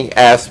Manning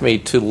asked me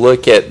to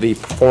look at the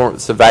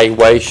performance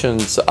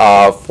evaluations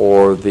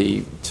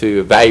to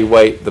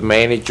evaluate the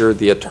manager,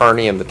 the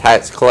attorney, and the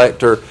tax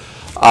collector.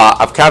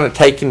 I've kind of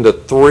taken the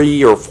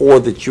 3 or 4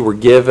 that you were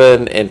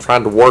given and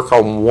trying to work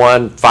on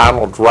one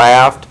final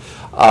draft.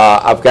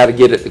 I've got to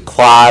get it to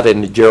Clyde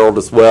and to Gerald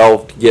as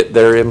well to get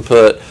their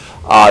input.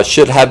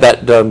 Should have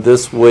that done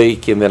this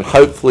week, and then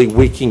hopefully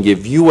we can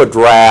give you a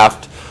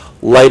draft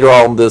later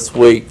on this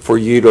week for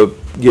you to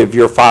give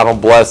your final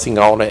blessing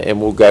on it, and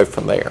we'll go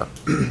from there.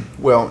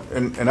 Well,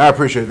 and I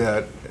appreciate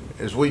that.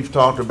 As we've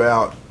talked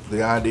about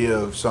the idea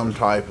of some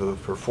type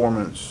of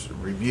performance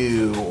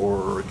review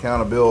or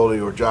accountability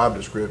or job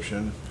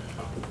description,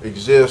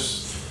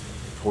 exists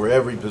for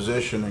every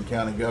position in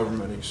county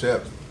government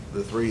except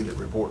the 3 that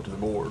report to the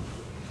board.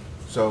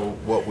 So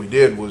what we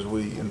did was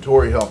and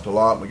Tori helped a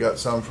lot, we got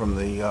some from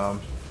the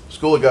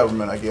School of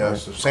Government, I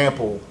guess, of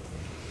sample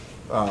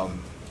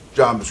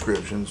job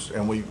descriptions,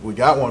 and we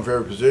got one for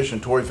every position.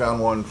 Tori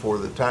found one for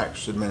the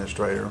tax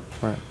administrator.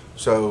 Right.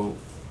 So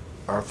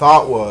our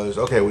thought was,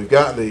 okay, we've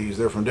got these,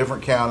 they're from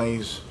different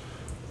counties,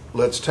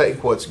 let's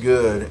take what's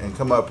good and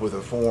come up with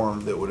a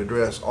form that would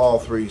address all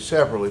 3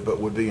 separately, but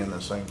would be in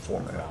the same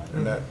format.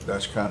 And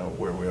that's kind of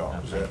where we are.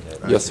 Is that,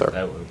 Yes, sir.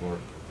 That would work.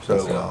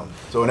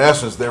 So in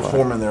essence, they're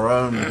forming their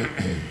own.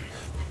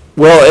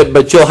 Well,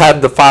 but you'll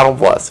have the final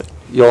blessing.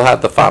 You'll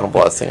have the final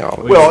blessing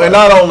on it. Well, and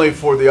not only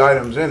for the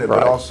items in it, but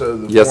Right. also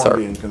the Yes, form sir.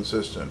 being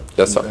consistent.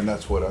 Yes, sir. And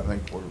that's what I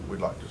think we'd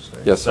like to say.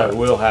 Yes, sir. So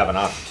we'll have an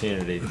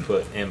opportunity to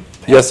put in.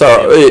 Yes,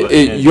 sir.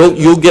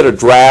 You'll get a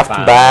draft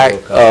final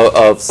back copy.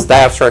 of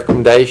staff's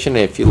recommendation.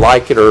 If you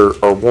like it or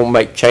won't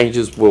make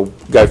changes, we'll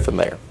go from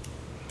there.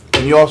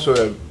 And you also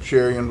have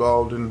Sherry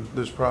involved in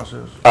this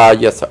process?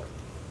 Yes, sir.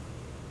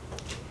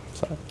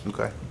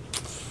 Okay.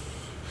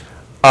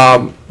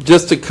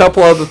 Just a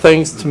couple other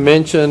things to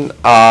mention.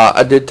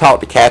 I did talk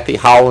to Kathy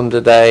Holland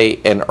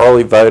today, and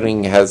early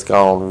voting has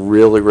gone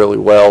really, really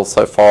well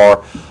so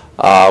far.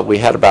 We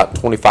had about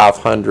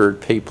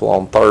 2,500 people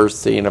on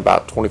Thursday and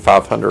about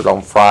 2,500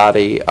 on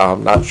Friday.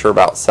 I'm not sure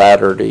about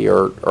Saturday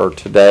or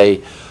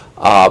today,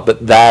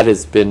 but that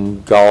has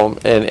been gone,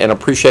 and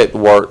appreciate the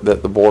work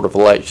that the Board of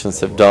Elections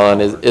have done.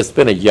 It's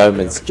been a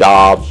yeoman's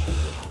job.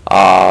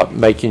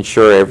 Making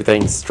sure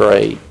everything's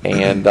straight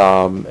and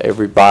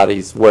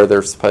everybody's where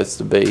they're supposed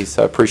to be.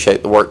 So I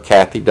appreciate the work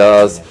Kathy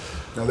does.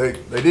 Now they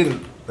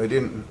didn't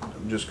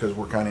just because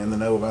we're kind of in the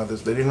know about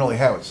this. They didn't really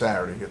have it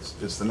Saturday.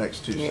 It's the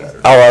next 2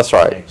 Saturdays. Oh, that's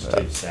right. Next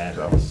 2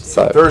 Saturdays.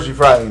 So Thursday,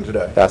 Friday, and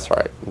today. that's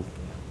right.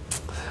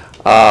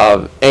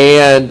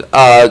 And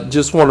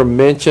just want to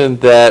mention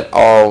that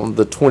on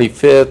the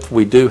 25th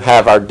we do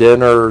have our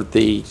dinner,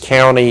 the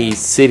county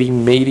city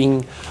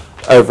meeting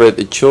over at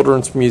the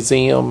Children's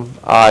Museum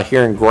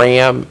here in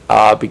Graham,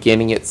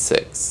 beginning at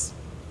 6.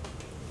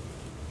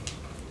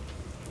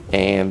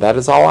 And that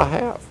is all I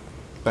have.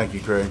 Thank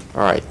you, Craig.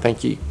 All right,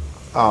 thank you.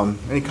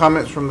 Any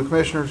comments from the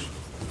commissioners?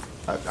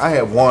 I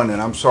have one,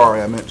 and I'm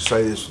sorry, I meant to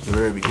say this at the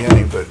very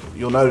beginning, but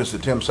you'll notice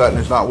that Tim Sutton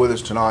is not with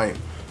us tonight.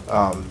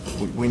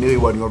 We knew he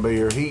wasn't going to be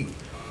here.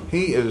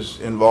 He is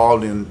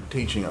involved in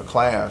teaching a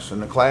class,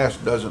 and the class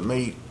doesn't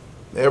meet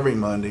every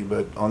Monday,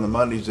 but on the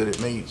Mondays that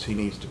it meets, he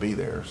needs to be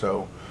there.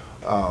 So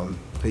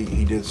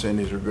he did send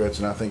his regrets,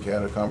 and I think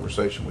had a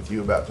conversation with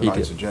you about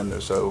tonight's agenda.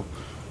 So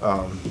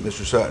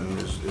Mr. Sutton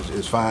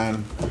is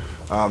fine.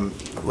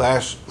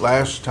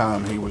 Last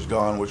time he was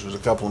gone, which was a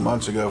couple of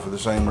months ago for the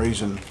same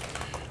reason,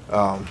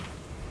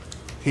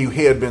 he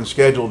had been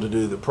scheduled to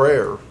do the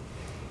prayer.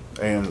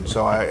 And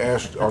so I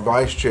asked our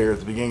vice chair at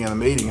the beginning of the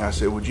meeting, I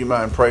said, would you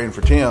mind praying for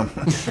Tim?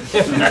 And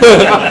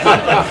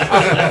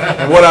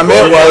what I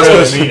meant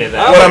was,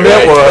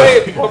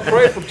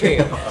 Pray for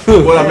Tim.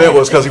 what I meant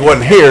was because he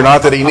wasn't here,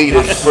 not that he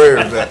needed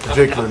prayers that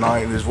particular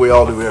night, as we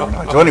all do every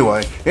night. So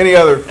anyway, any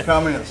other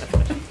comments?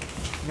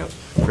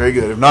 Very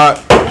good. If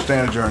not, we'll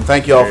stand adjourned.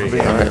 Thank you all for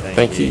being here.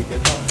 Thank you.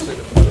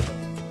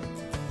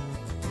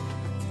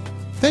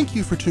 Thank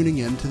you for tuning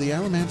in to the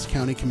Alamance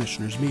County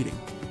Commissioners meeting.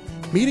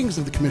 Meetings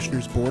of the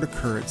Commissioners Board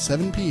occur at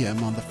 7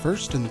 p.m. on the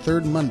first and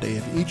third Monday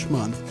of each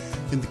month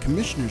in the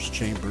Commissioners'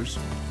 Chambers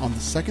on the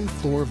second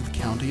floor of the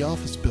County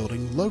Office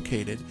Building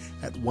located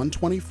at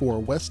 124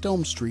 West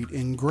Elm Street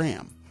in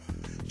Graham.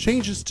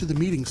 Changes to the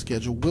meeting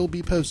schedule will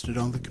be posted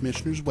on the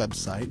Commissioners'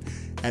 website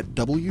at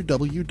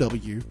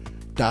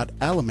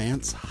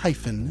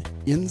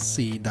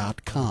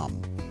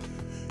www.alamance-nc.com.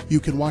 You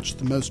can watch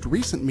the most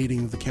recent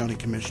meeting of the County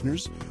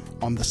Commissioners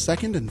on the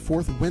second and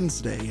fourth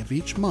Wednesday of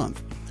each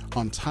month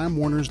on Time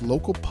Warner's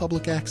local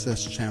public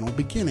access channel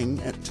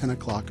beginning at 10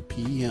 o'clock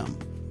p.m.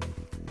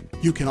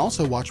 You can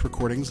also watch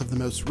recordings of the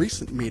most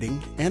recent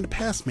meeting and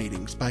past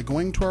meetings by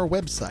going to our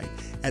website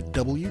at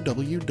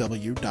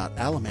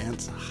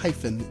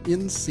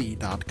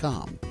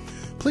www.alamance-nc.com.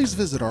 Please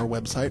visit our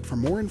website for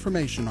more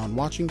information on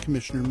watching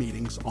Commissioner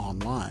meetings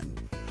online.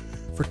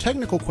 For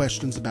technical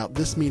questions about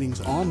this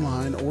meeting's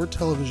online or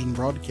television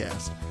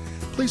broadcast,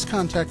 please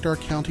contact our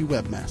county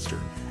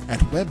webmaster at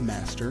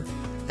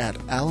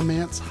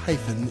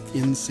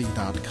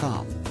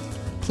webmaster@alamance-nc.com.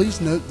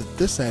 Please note that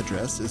this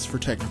address is for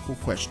technical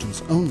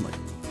questions only.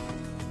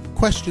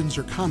 Questions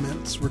or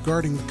comments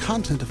regarding the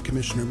content of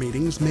Commissioner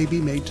meetings may be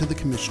made to the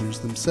Commissioners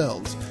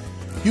themselves.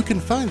 You can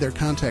find their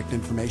contact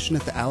information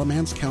at the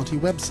Alamance County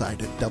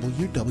website at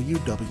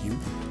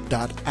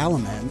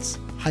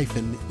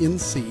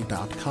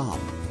www.alamance-nc.com.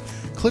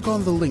 Click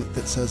on the link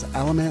that says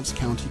Alamance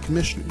County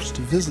Commissioners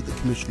to visit the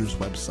Commissioners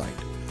website,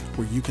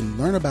 where you can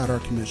learn about our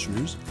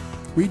Commissioners,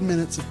 read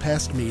minutes of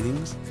past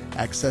meetings,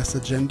 access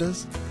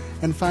agendas,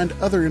 and find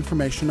other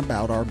information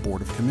about our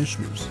Board of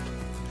Commissioners.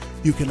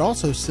 You can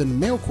also send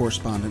mail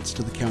correspondence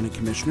to the County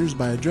Commissioners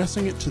by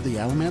addressing it to the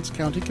Alamance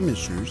County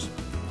Commissioners,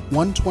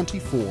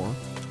 124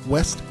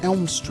 West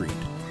Elm Street,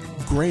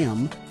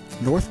 Graham,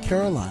 North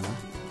Carolina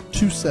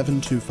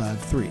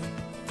 27253.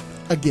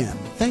 Again,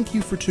 thank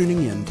you for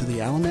tuning in to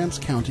the Alamance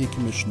County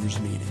Commissioners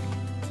meeting.